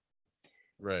generation.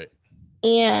 Right.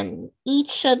 And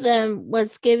each of them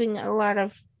was giving a lot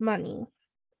of money.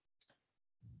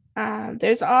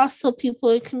 There's also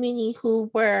people in the community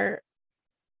who were,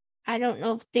 I don't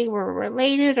know if they were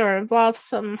related or involved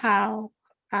somehow.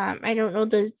 I don't know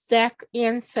the exact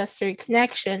ancestry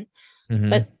connection, Mm-hmm.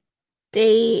 but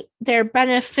they're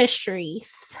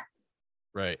beneficiaries,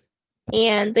 Right.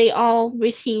 and they all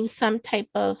receive some type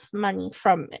of money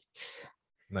from it.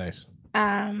 Nice.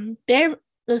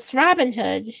 This Robin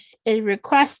Hood is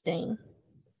requesting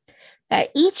that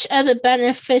each of the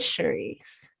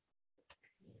beneficiaries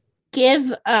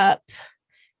give up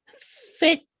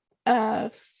fit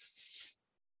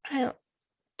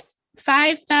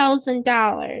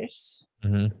 $5,000,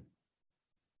 Mm-hmm.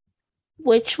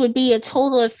 which would be a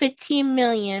total of 15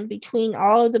 million between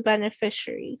all of the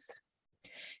beneficiaries,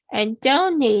 and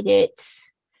donate it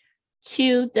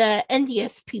to the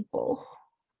Indias people,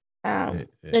 the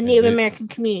Native American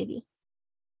community.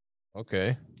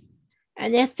 Okay.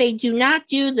 And if they do not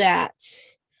do that,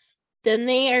 then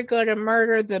they are going to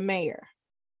murder the mayor.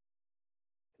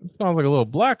 Sounds like a little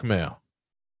blackmail.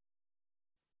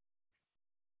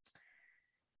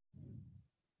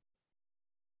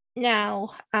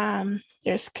 Now,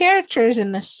 there's characters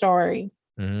in the story.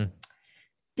 Mm-hmm.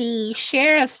 The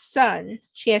sheriff's son,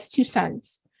 she has two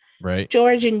sons, Right.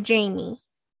 George and Jamie.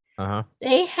 Uh-huh.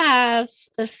 They have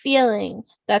a feeling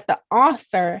that the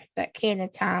author that came to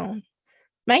town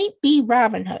might be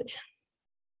Robin Hood.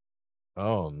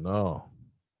 Oh no.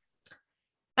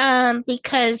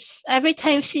 Because every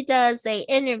time she does a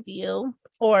interview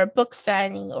or a book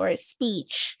signing or a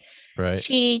speech, Right.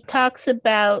 she talks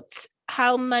about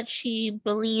how much she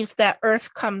believes that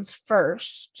Earth comes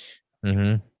first,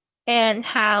 Mm-hmm. and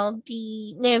how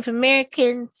the Native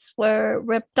Americans were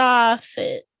ripped off.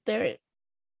 They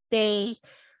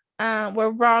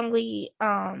were wrongly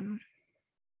were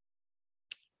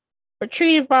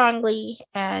treated wrongly,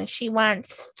 and she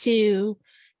wants to.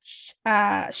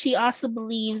 She also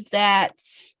believes that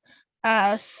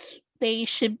they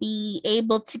should be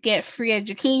able to get free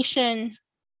education.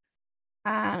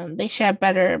 They should have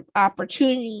better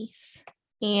opportunities,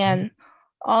 and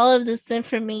all of this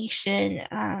information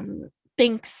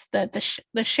thinks that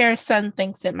the sheriff's son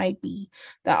thinks it might be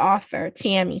the author,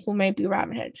 Tammy, who might be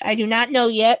Robin Hood. I do not know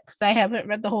yet because I haven't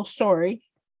read the whole story.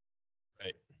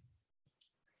 Right.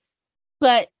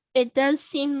 But it does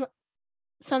seem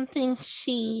something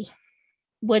she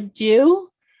would do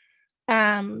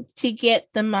to get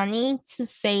the money to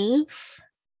save.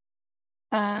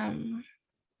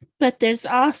 But there's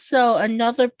also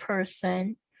another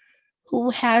person who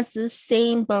has the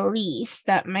same beliefs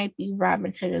that might be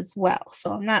Robin Hood as well.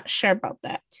 So I'm not sure about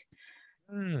that.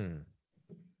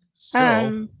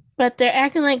 So, but they're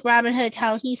acting like Robin Hood,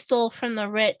 how he stole from the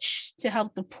rich to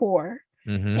help the poor,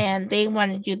 and they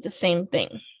want to do the same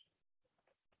thing.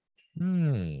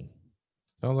 Sounds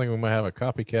like we might have a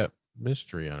copycat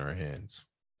mystery on our hands.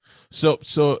 So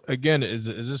again, is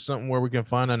this something where we can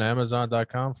find on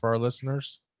Amazon.com for our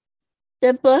listeners?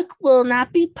 The book will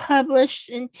not be published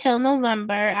until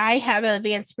November. I have an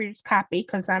advanced reader's copy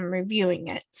because I'm reviewing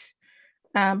it.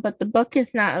 But the book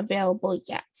is not available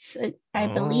yet. I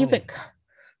believe it.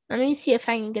 Let me see if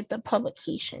I can get the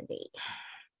publication date.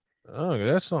 Oh,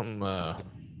 that's something.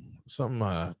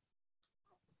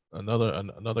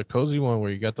 Another cozy one where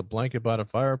you got the blanket by the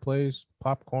fireplace,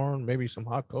 popcorn, maybe some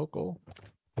hot cocoa.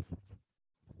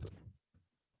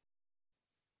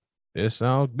 It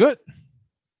sounds good.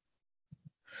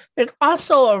 There's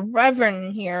also a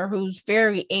reverend here who's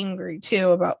very angry too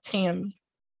about Tammy.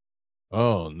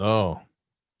 Oh no.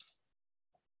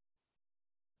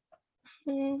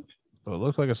 So it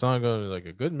looks like it's not going to be like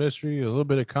a good mystery, a little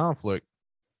bit of conflict.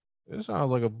 It sounds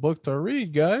like a book to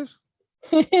read, guys.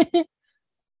 Keep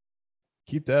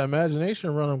that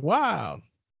imagination running wild.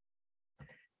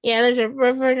 Yeah, there's a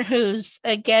reverend who's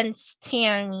against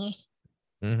Tammy.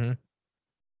 I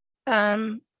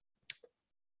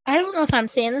don't know if I'm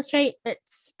saying this right.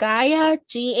 It's Gaia,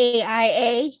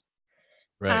 Gaia.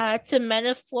 Right. It's a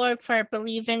metaphor for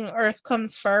believing Earth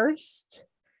comes first.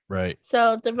 Right.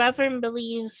 So the Reverend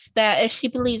believes that if she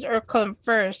believes Earth come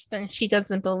first, then she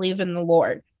doesn't believe in the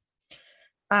Lord.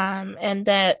 And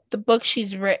that the book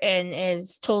she's written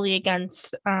is totally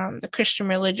against the Christian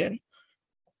religion.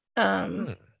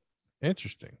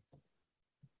 Interesting.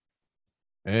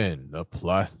 And the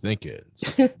plot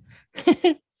thickens.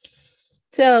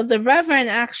 So the Reverend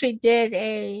actually did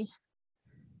a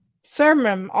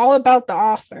sermon all about the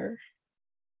author.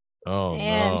 Oh,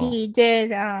 and no. he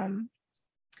did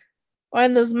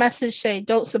one of those messages say,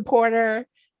 don't support her,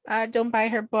 don't buy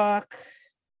her book.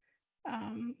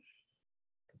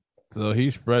 So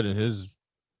he's spreading his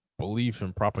belief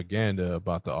and propaganda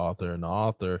about the author, and the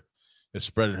author is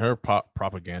spreading her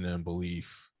propaganda and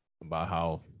belief about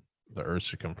how the earth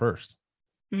should come first.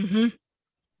 Mm-hmm.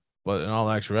 But in all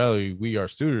actuality, we are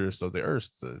stewards of the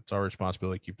earth. It's our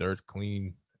responsibility to keep the earth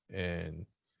clean and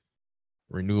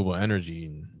renewable energy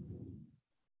and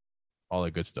all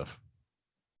that good stuff.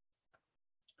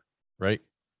 Right?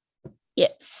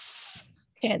 Yes.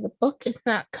 Okay, the book is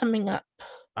not coming up.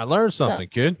 I learned something,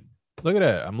 kid. Look at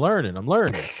that. I'm learning.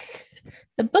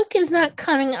 The book is not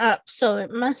coming up, so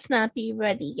it must not be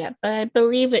ready yet, but I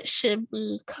believe it should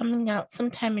be coming out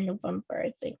sometime in November,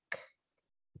 I think.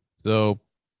 So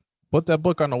put that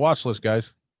book on the watch list,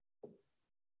 guys,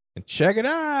 and check it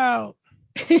out.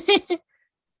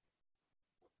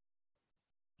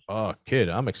 Oh, kid,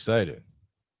 I'm excited.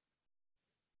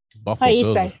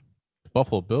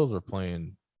 Buffalo Bills are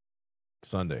playing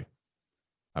Sunday.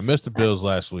 I missed the Bills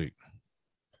last week.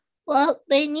 Well,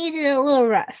 they needed a little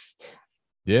rest.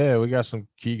 Yeah, we got some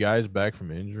key guys back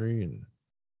from injury and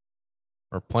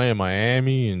are playing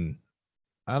Miami, and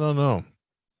I don't know.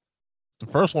 The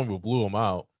first one we blew them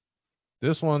out.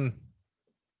 This one,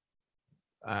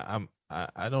 I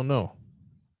don't know.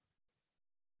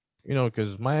 You know,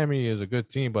 because Miami is a good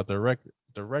team, but the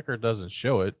record doesn't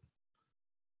show it.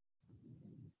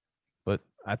 But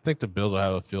I think the Bills will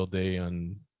have a field day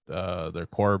on their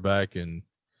quarterback, and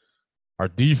our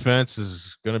defense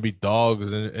is going to be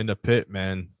dogs in the pit,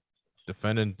 man,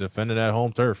 defending that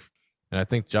home turf. And I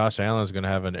think Josh Allen is going to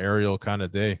have an aerial kind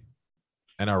of day.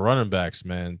 And our running backs,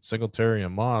 man, Singletary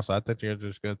and Moss, I think they're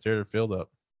just going to tear the field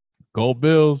up. Go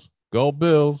Bills. Go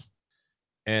Bills.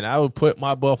 And I would put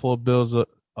my Buffalo Bills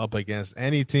up against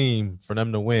any team for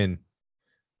them to win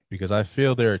because I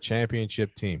feel they're a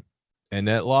championship team. And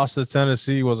that loss to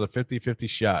Tennessee was a 50-50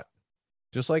 shot.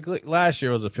 Just like last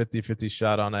year was a 50-50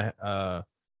 shot on a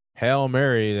Hail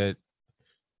Mary that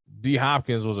D.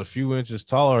 Hopkins was a few inches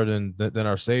taller than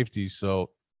our safety.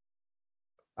 So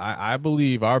I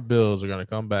believe our Bills are going to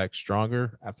come back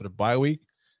stronger after the bye week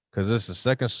because this is the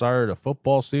second start of the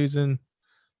football season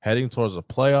heading towards the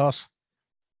playoffs.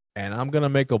 And I'm going to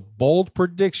make a bold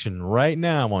prediction right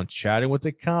now on Chatting with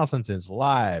the Constantins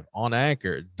live on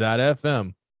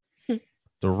Anchor.fm.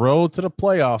 The road to the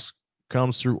playoffs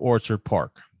comes through Orchard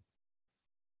Park.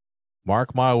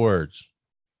 Mark my words.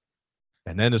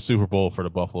 And then the Super Bowl for the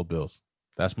Buffalo Bills.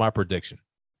 That's my prediction.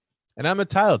 And I'm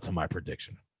entitled to my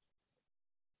prediction.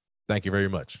 Thank you very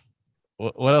much.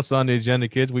 What else on the agenda,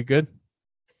 kids? We good?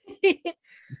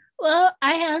 Well,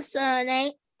 I have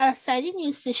some exciting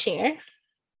news to share.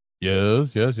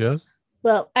 Yes.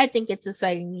 Well, I think it's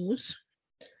exciting news.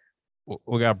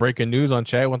 We got breaking news on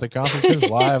Chat with the Conferences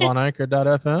live on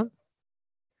Anchor.fm.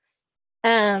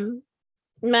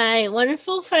 My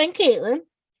wonderful friend Caitlin.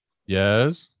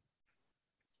 Yes.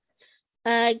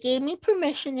 Gave me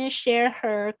permission to share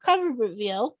her cover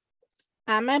review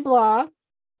on my blog.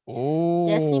 Oh.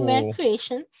 Destiny Mad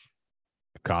Creations.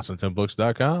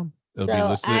 ConstantinBooks.com. It'll be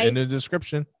listed in the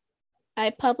description. I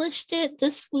published it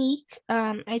this week.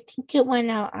 I think it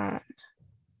went out on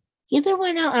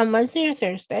Wednesday or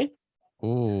Thursday.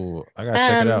 Oh, I gotta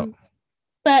check it out.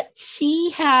 But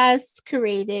she has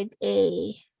created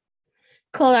a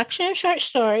collection of short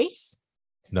stories.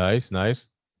 Nice.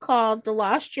 Called The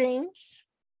Lost Dreams.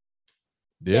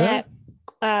 Yeah.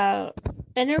 That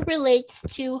interrelates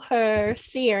to her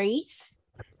series,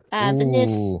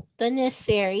 the NIST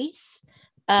series,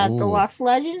 The Lost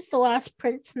Legends, The Lost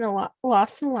Prince, and The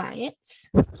Lost Alliance.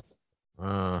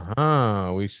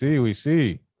 We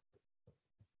see.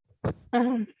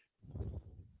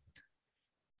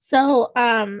 So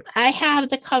I have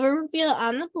the cover review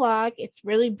on the blog. It's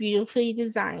really beautifully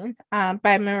designed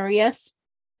by Maria.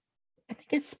 I think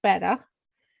it's Speta.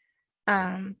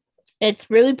 It's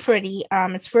really pretty.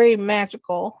 It's very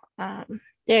magical.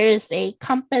 There's a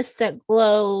compass that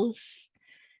glows.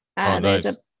 Nice. There's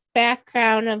a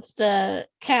background of the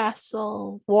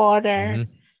castle, water.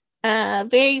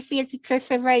 Very fancy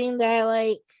cursive writing that I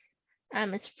like.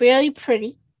 It's really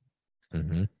pretty.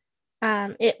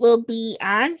 It will be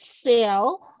on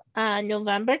sale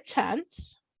November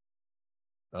 10th.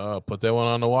 Put that one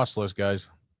on the watch list, guys.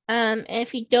 And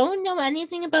if you don't know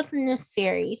anything about this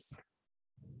series,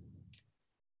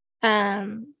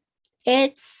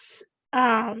 it's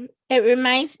it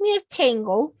reminds me of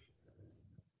Tangled.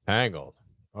 Tangled.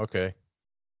 Okay.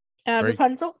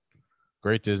 Rapunzel.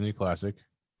 Great Disney classic.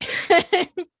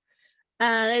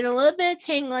 There's a little bit of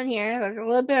Tangled in here. There's a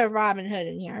little bit of Robin Hood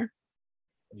in here.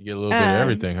 You get a little bit of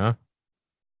everything, huh?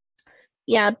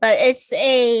 Yeah, but it's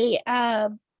a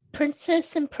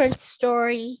princess and prince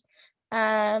story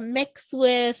mixed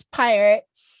with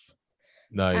pirates.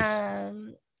 Nice.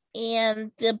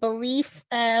 And the belief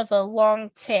of a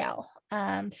long tail.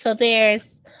 So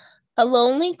there's a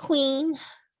lonely queen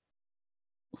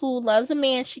who loves a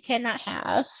man she cannot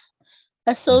have,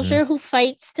 a soldier who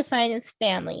fights to find his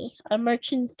family, a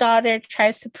merchant's daughter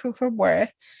tries to prove her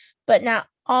worth, but not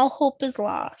all hope is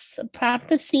lost. A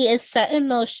prophecy is set in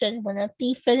motion when a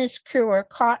thief and his crew are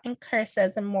caught and cursed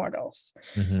as immortals.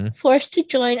 Forced to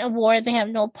join a war they have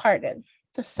no part in.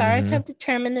 The stars have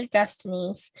determined their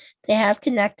destinies. They have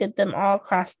connected them all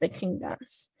across the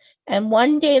kingdoms. And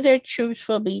one day their truths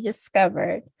will be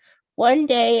discovered. One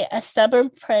day, a stubborn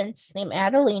prince named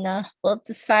Adelina will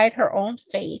decide her own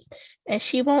fate, and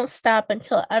she won't stop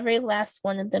until every last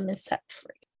one of them is set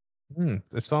free.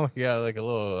 It sounds like you got like a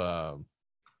little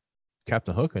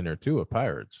Captain Hook in there too, with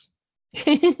pirates.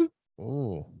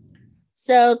 Ooh.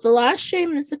 So The Lost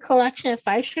Dream is a collection of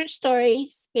 5 short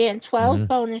stories and 12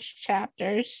 bonus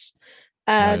chapters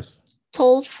nice.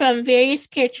 Told from various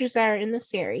characters that are in the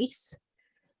series.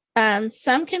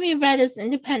 Some can be read as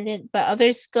independent, but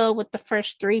others go with the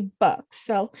first 3 books.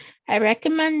 So I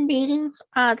recommend reading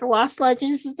The Lost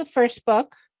Legends is the first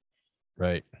book.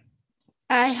 Right.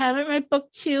 I haven't read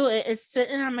book 2. It's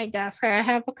sitting on my desk. I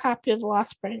have a copy of The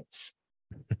Lost Prince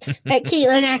that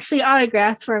Caitlin actually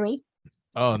autographed for me.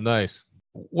 Oh, nice.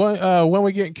 When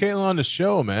we get Caitlin on the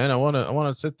show, man, I want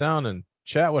to sit down and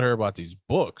chat with her about these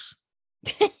books.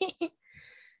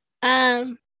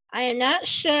 I am not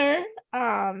sure.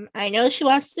 I know she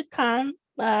wants to come,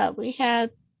 but we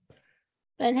have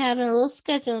been having a little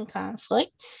scheduling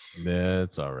conflict.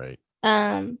 That's all right.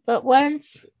 But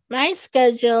once my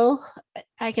schedule,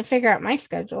 I can figure out my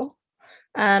schedule.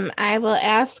 I will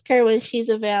ask her when she's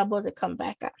available to come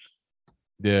back up.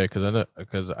 Yeah,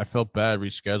 because I felt bad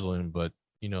rescheduling, but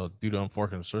due to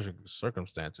unfortunate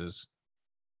circumstances,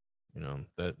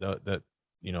 that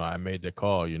I made the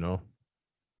call.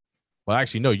 Well,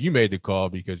 actually, no, you made the call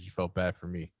because you felt bad for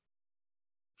me.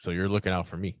 So you're looking out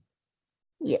for me.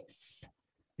 Yes.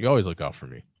 You always look out for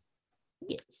me.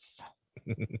 Yes.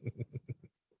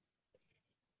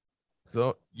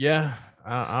 So yeah,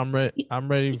 I'm ready. I'm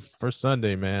ready for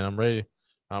Sunday, man. I'm ready.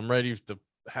 I'm ready to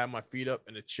have my feet up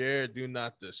in the chair, do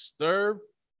not disturb,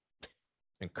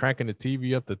 and cranking the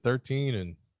TV up to 13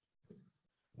 and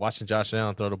watching Josh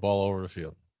Allen throw the ball over the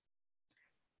field.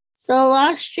 So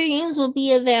Lost Dreams will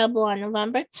be available on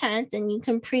November 10th, and you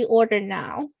can pre-order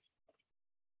now.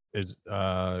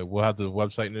 We'll have the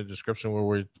website in the description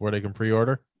where they can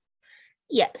pre-order?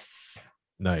 Yes.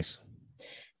 Nice.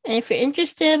 And if you're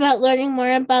interested about learning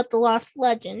more about the Lost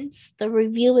Legends, the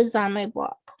review is on my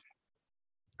blog.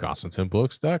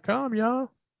 ConstantineBooks.com, y'all.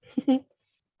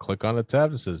 Click on the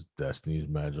tab that says Destiny's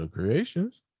Magical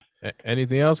Creations.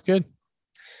 Anything else, kid?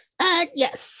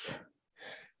 Yes.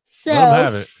 So let 'em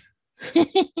have it.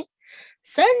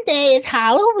 Sunday is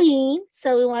Halloween,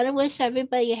 so we want to wish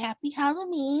everybody a happy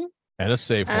Halloween and a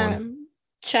safe one.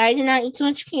 Try to not eat too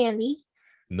much candy.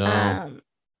 No.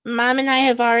 Mom and I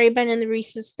have already been in the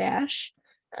Reese's stash.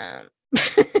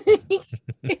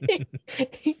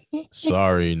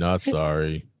 Sorry, not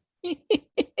sorry.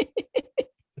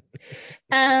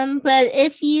 But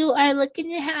if you are looking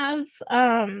to have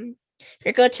if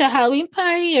you go to a Halloween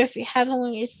party or if you're having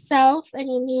one yourself and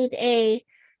you need a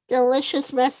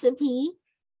delicious recipe,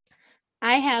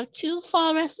 I have 2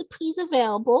 fall recipes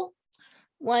available.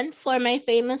 One for my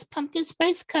famous pumpkin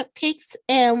spice cupcakes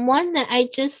and one that I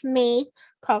just made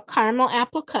called caramel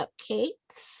apple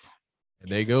cupcakes.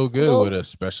 And they go good with a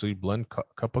specially blend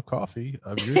cup of coffee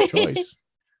of your choice.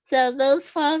 So those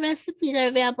fall recipes are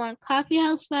available on Coffee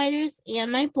House Writers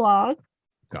and my blog.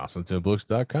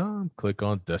 ConstantineBooks.com. Click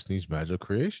on Destiny's Magical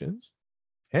Creations.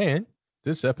 And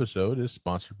this episode is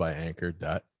sponsored by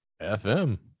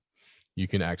Anchor.fm. You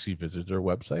can actually visit their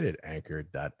website at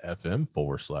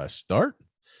Anchor.fm/start.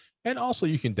 And also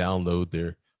you can download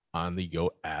their On the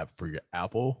Go app for your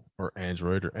Apple or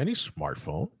Android or any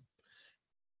smartphone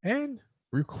and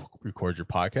record your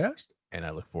podcast. And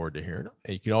I look forward to hearing them.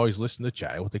 And you can always listen to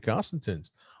Chat with the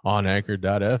Constantines on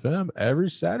Anchor.fm every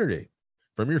Saturday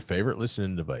from your favorite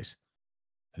listening device.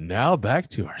 Now back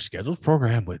to our scheduled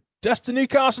program with Destiny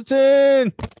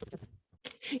Constantine.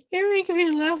 You're making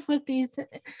me laugh with these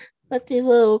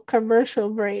little commercial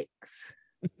breaks.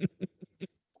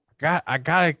 I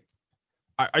gotta.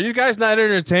 Are you guys not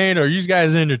entertained, or are you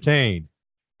guys entertained?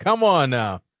 Come on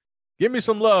now, give me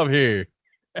some love here.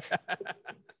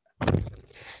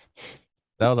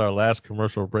 That was our last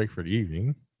commercial break for the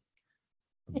evening.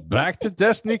 Back to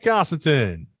Destiny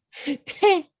Constantine.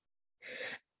 Before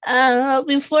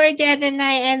Dad and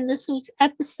I end this week's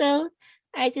episode,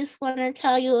 I just want to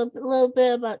tell you a little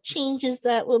bit about changes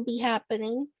that will be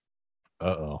happening.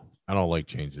 Uh-oh. I don't like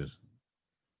changes.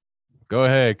 Go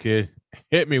ahead, kid.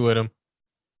 Hit me with them.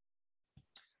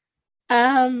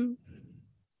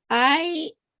 I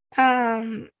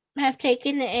have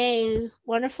taken a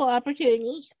wonderful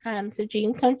opportunity. It's a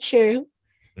dream come true.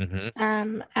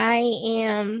 I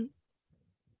am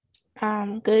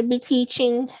going to be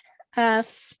teaching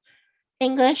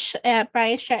English at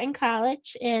Brian Stratton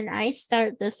College, and I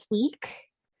start this week.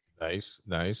 Nice.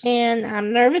 And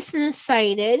I'm nervous and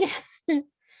excited.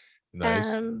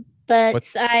 Nice. But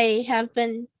I have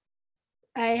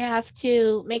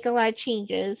to make a lot of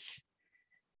changes.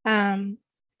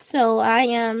 So I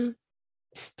am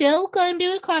still going to be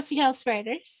with Coffee House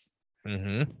Writers.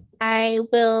 I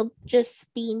will just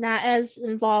be not as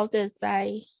involved as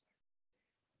I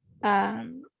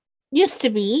used to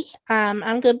be. I'm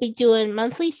going to be doing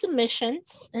monthly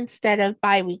submissions instead of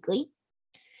bi-weekly.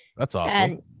 That's awesome.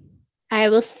 And I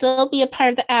will still be a part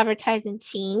of the advertising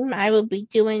team. I will be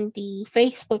doing the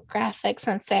Facebook graphics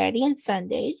on Saturday and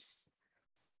Sundays.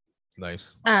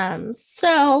 Nice.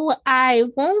 So I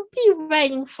won't be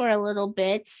writing for a little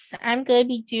bit. I'm going to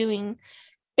be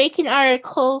making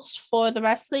articles for the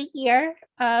rest of the year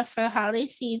for the holiday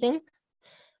season.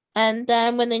 And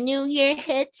then when the new year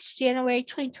hits, January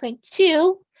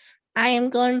 2022, I am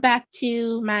going back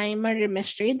to my murder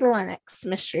mystery, the Lennox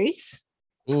Mysteries.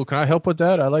 Oh, can I help with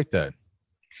that? I like that.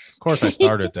 Of course, I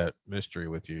started that mystery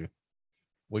with you.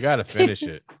 We got to finish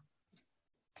it.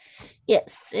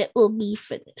 Yes, it will be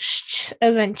finished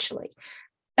eventually.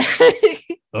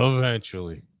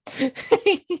 Eventually.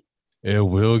 It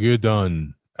will get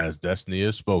done, as Destiny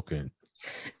has spoken.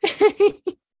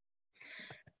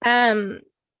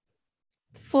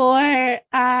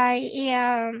 I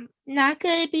am not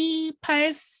going to be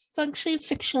part of Functionally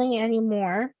Fictionally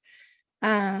anymore.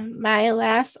 My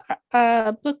last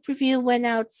book review went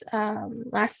out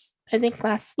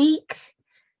last week.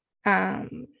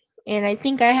 And I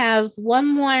think I have one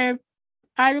more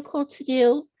article to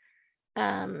do.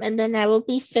 And then I will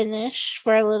be finished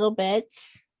for a little bit.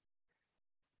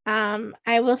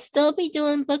 I will still be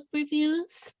doing book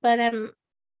reviews, but I'm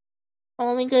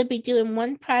only going to be doing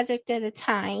one project at a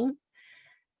time.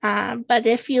 But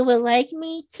if you would like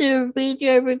me to read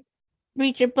your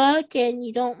book and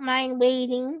you don't mind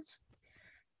waiting,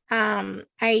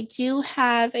 I do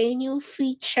have a new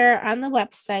feature on the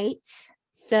website.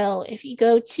 So if you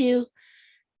go to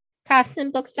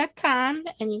ConstantBooks.com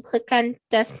and you click on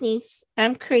Destiny's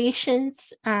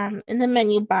Creations in the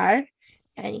menu bar,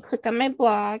 and you click on my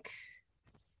blog,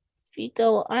 if you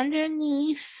go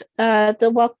underneath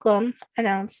the welcome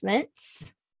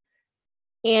announcements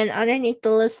and underneath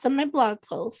the list of my blog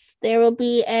posts, there will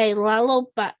be a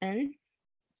Lalo button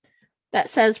that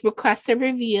says request a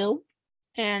review,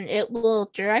 and it will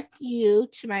direct you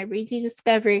to my Reezy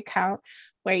Discovery account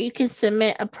where you can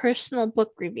submit a personal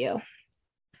book review.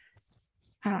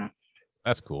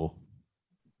 That's cool.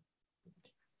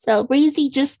 So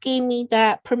Reezy just gave me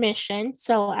that permission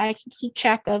so I can keep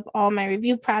track of all my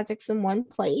review projects in one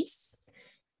place.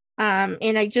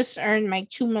 And I just earned my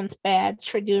 2-month badge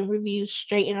for doing reviews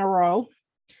straight in a row.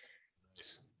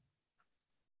 Nice.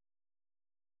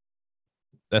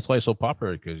 That's why it's so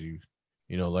popular, because you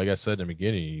like I said in the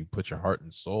beginning, you put your heart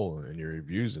and soul in your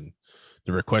reviews, and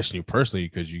they're requesting you personally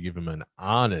because you give them an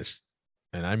honest,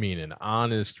 and I mean an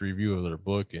honest review of their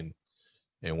book and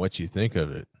what you think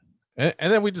of it. And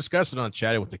then we discussed it on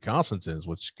Chatting with the Constantines,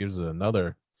 which gives it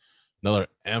another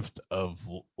nth of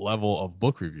level of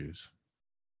book reviews.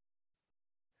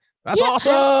 That's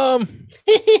awesome.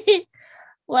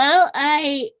 Well,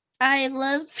 I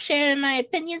love sharing my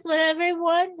opinions with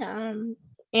everyone.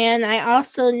 And I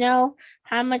also know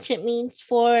how much it means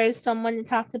for someone to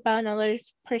talk about another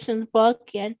person's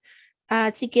book and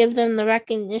to give them the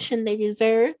recognition they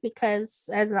deserve, because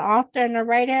as an author and a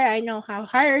writer, I know how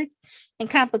hard and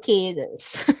complicated it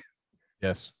is.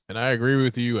 Yes. And I agree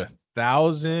with you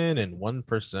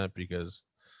 1,001%, because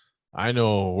I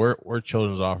know we're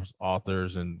children's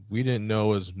authors, and we didn't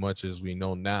know as much as we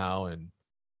know now. And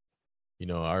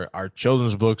our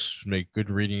children's books make good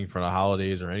reading for the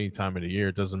holidays or any time of the year.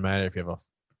 It doesn't matter if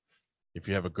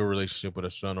you have a good relationship with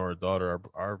a son or a daughter.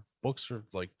 Our books are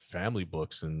like family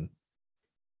books, and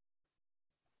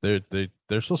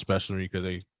they're so special to me because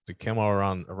they came out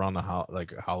around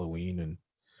like Halloween, and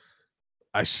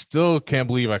I still can't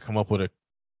believe I come up with a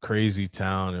crazy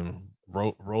town and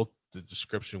wrote the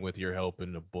description with your help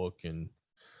in the book. And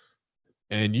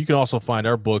you can also find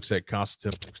our books at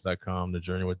constantinebooks.com, The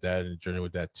Journey with Dad and The Journey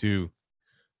with Dad too.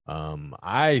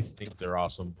 I think they're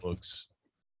awesome books,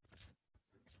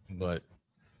 but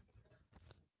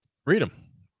read them,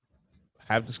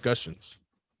 have discussions,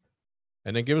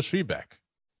 and then give us feedback.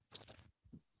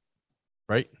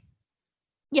 Right?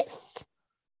 Yes.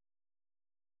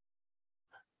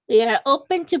 We are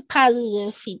open to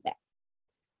positive feedback.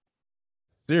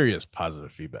 Serious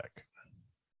positive feedback.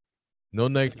 No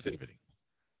negativity.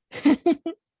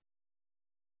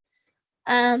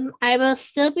 I will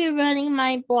still be running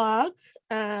my blog.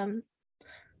 Blog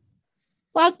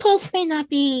posts may not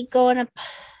be going up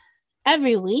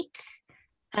every week,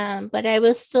 but I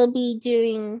will still be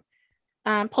doing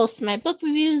posting my book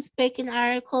reviews, baking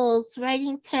articles,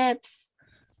 writing tips,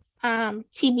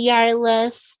 TBR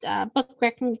list, book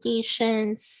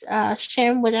recommendations,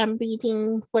 sharing what I'm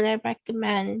reading, what I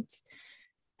recommend.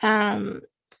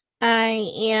 I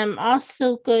am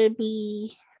also I'm going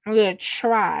to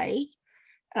try.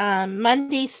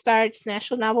 Monday starts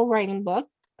National Novel Writing Book.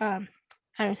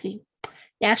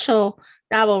 National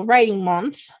Novel Writing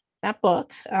Month, not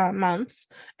book, month.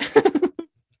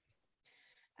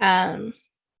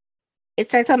 It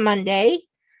starts on Monday.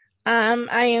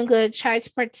 I am going to try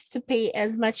to participate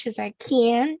as much as I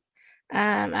can.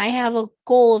 I have a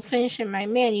goal of finishing my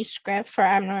manuscript for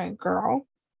I'm Not a Girl.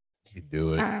 You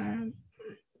do it.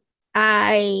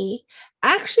 I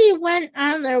actually went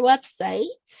on their website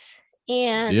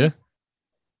and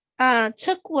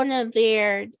took one of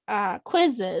their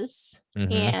quizzes.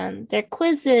 Mm-hmm. And their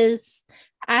quizzes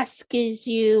asks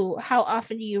you how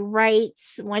often do you write,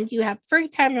 when do you have free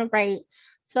time to write.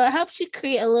 So it helps you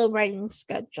create a little writing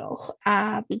schedule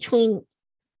between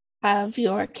of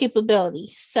your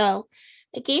capability. So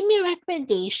it gave me a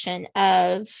recommendation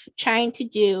of trying to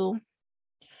do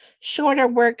shorter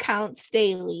word counts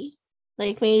daily,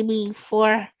 like maybe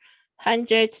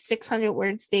 400 to 600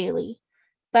 words daily.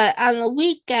 But on the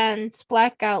weekends,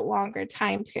 black out longer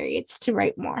time periods to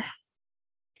write more.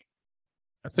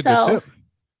 That's a good tip.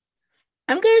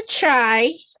 I'm going to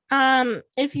try.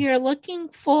 If you're looking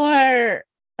for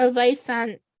advice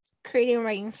on creating a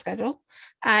writing schedule,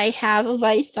 I have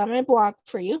advice on my blog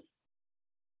for you.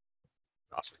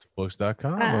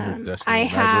 Books.com under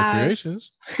Destiny Magical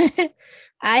Creations.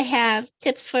 I have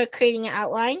tips for creating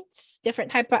outlines,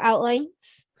 different type of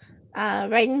outlines,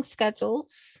 writing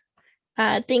schedules,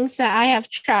 things that I have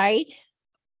tried.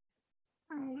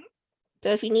 So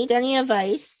if you need any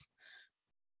advice,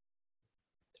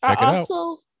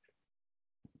 I'll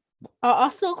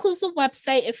also include the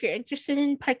website if you're interested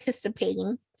in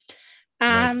participating.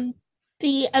 Nice.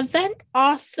 The event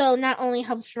also not only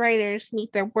helps writers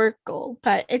meet their work goal,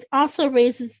 but it also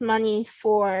raises money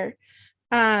for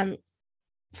young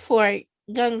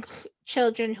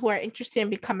children who are interested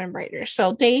in becoming writers.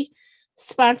 So they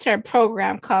sponsor a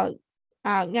program called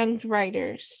Young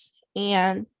Writers,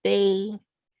 and they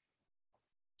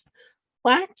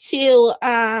want to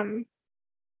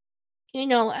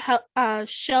help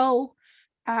show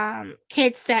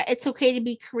kids that it's okay to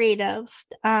be creative,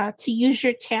 to use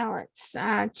your talents,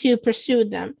 to pursue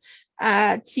them,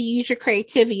 to use your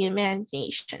creativity and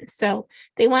imagination. So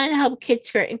they want to help kids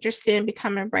who are interested in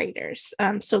becoming writers.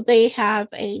 So they have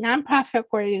a nonprofit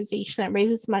organization that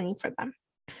raises money for them.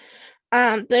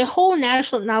 The whole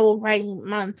National Novel Writing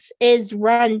Month is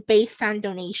run based on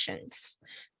donations.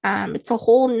 It's a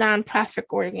whole nonprofit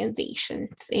organization,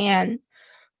 and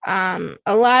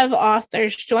a lot of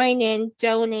authors join in,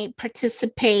 donate,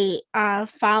 participate,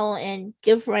 follow, and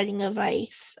give writing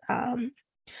advice. I'm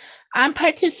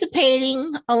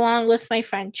participating along with my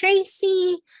friend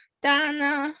Tracy,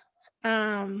 Donna,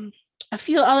 a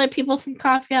few other people from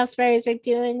Coffee House Writers are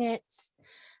doing it.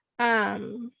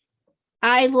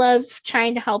 I love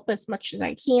trying to help as much as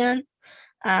I can.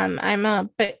 I'm a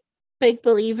big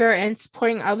believer in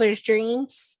supporting others'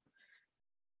 dreams.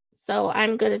 So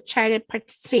I'm going to try to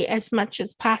participate as much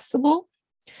as possible.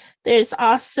 There's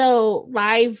also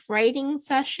live writing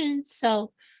sessions.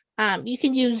 So you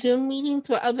can do Zoom meetings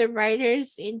with other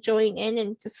writers and join in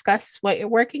and discuss what you're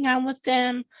working on with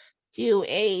them. Do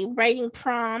a writing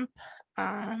prompt.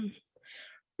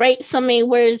 Write so many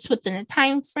words within a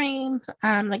time frame.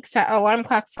 Like set an alarm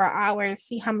clock for an hour,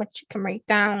 see how much you can write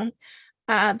down.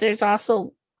 There's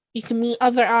also, you can meet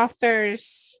other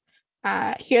authors,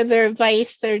 hear their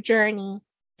advice, their journey.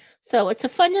 So it's a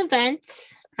fun event.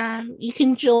 You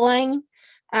can join.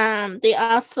 They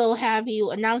also have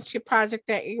you announce your project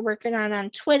that you're working on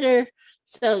Twitter,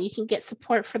 so you can get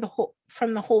support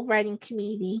from the whole writing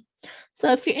community.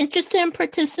 So if you're interested in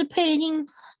participating,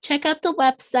 check out the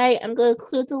website. I'm going to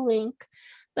include the link.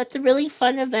 But it's a really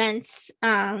fun event.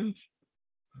 And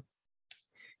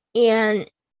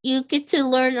you get to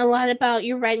learn a lot about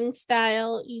your writing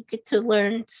style. You get to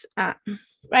learn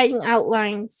writing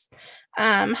outlines,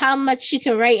 how much you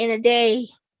can write in a day.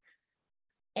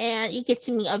 And you get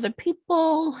to meet other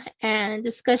people and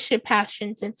discuss your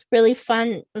passions. It's a really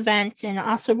fun event, and it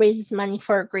also raises money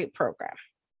for a great program.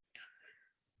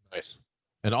 Nice.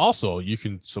 And also, you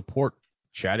can support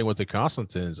Chatting with the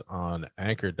Constantins on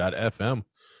anchor.fm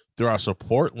through our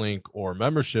support link or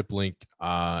membership link,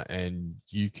 and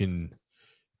you can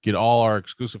get all our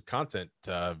exclusive content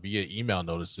via email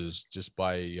notices just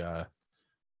by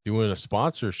doing a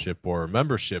sponsorship or a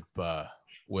membership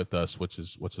with us, which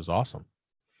is awesome.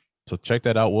 So check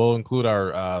that out. We'll include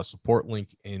our support link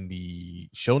in the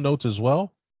show notes as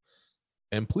well.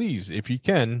 And please, if you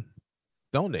can,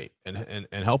 donate and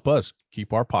help us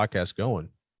keep our podcast going.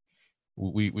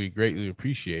 We greatly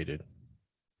appreciate it.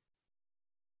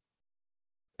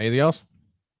 Anything else?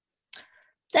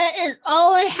 That is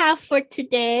all I have for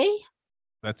today.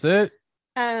 That's it?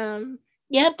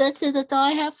 Yep, that's it. That's all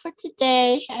I have for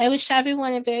today. I wish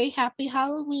everyone a very happy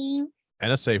Halloween.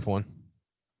 And a safe one.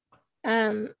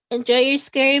 Enjoy your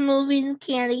scary movies and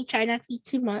candy. Try not to eat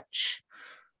too much.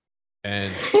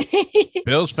 And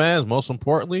Bills fans, most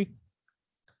importantly,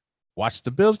 watch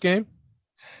the Bills game.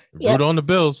 Root on the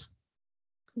Bills.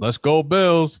 Let's go,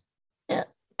 Bills. Yeah.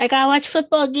 I gotta watch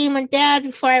football game with Dad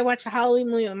before I watch a Halloween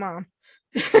movie with Mom.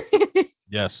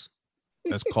 Yes.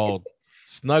 That's called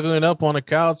snuggling up on the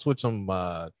couch with some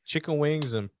chicken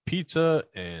wings and pizza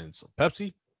and some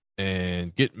Pepsi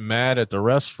and get mad at the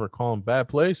refs for calling bad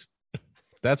plays.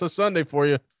 That's a Sunday for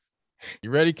you.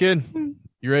 You ready, kid?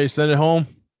 You ready to send it home?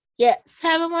 Yes.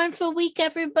 Have a wonderful week,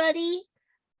 everybody.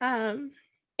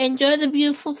 Enjoy the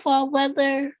beautiful fall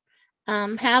weather.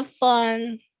 Have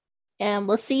fun. And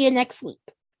we'll see you next week.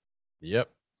 Yep.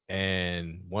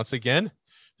 And once again,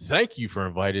 thank you for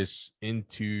inviting us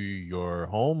into your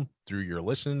home through your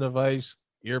listening device,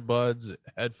 earbuds,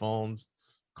 headphones,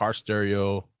 car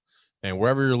stereo, and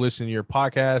wherever you're listening to your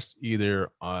podcast, either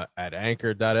at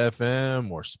anchor.fm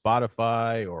or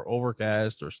Spotify or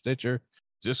Overcast or Stitcher.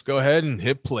 Just go ahead and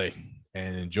hit play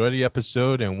and enjoy the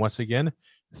episode. And once again,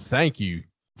 thank you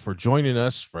for joining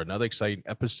us for another exciting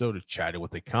episode of Chatting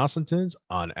with the Constantins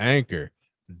on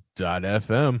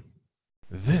anchor.fm.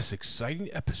 This exciting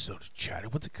episode of Chatting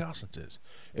with the Constantins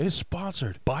is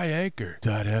sponsored by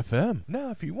Anchor.fm.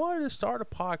 Now, if you wanted to start a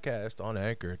podcast on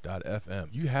Anchor.fm,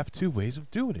 you have two ways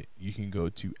of doing it. You can go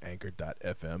to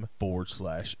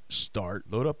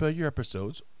Anchor.fm/start, load up your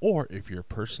episodes, or if you're a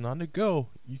person on the go,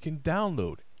 you can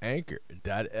download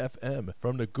Anchor.fm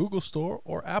from the Google Store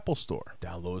or Apple Store.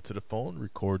 Download it to the phone,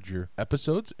 record your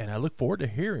episodes, and I look forward to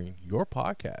hearing your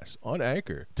podcast on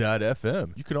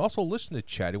Anchor.fm. You can also listen to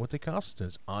Chatting with the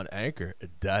Constantins on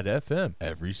Anchor.fm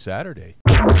every Saturday.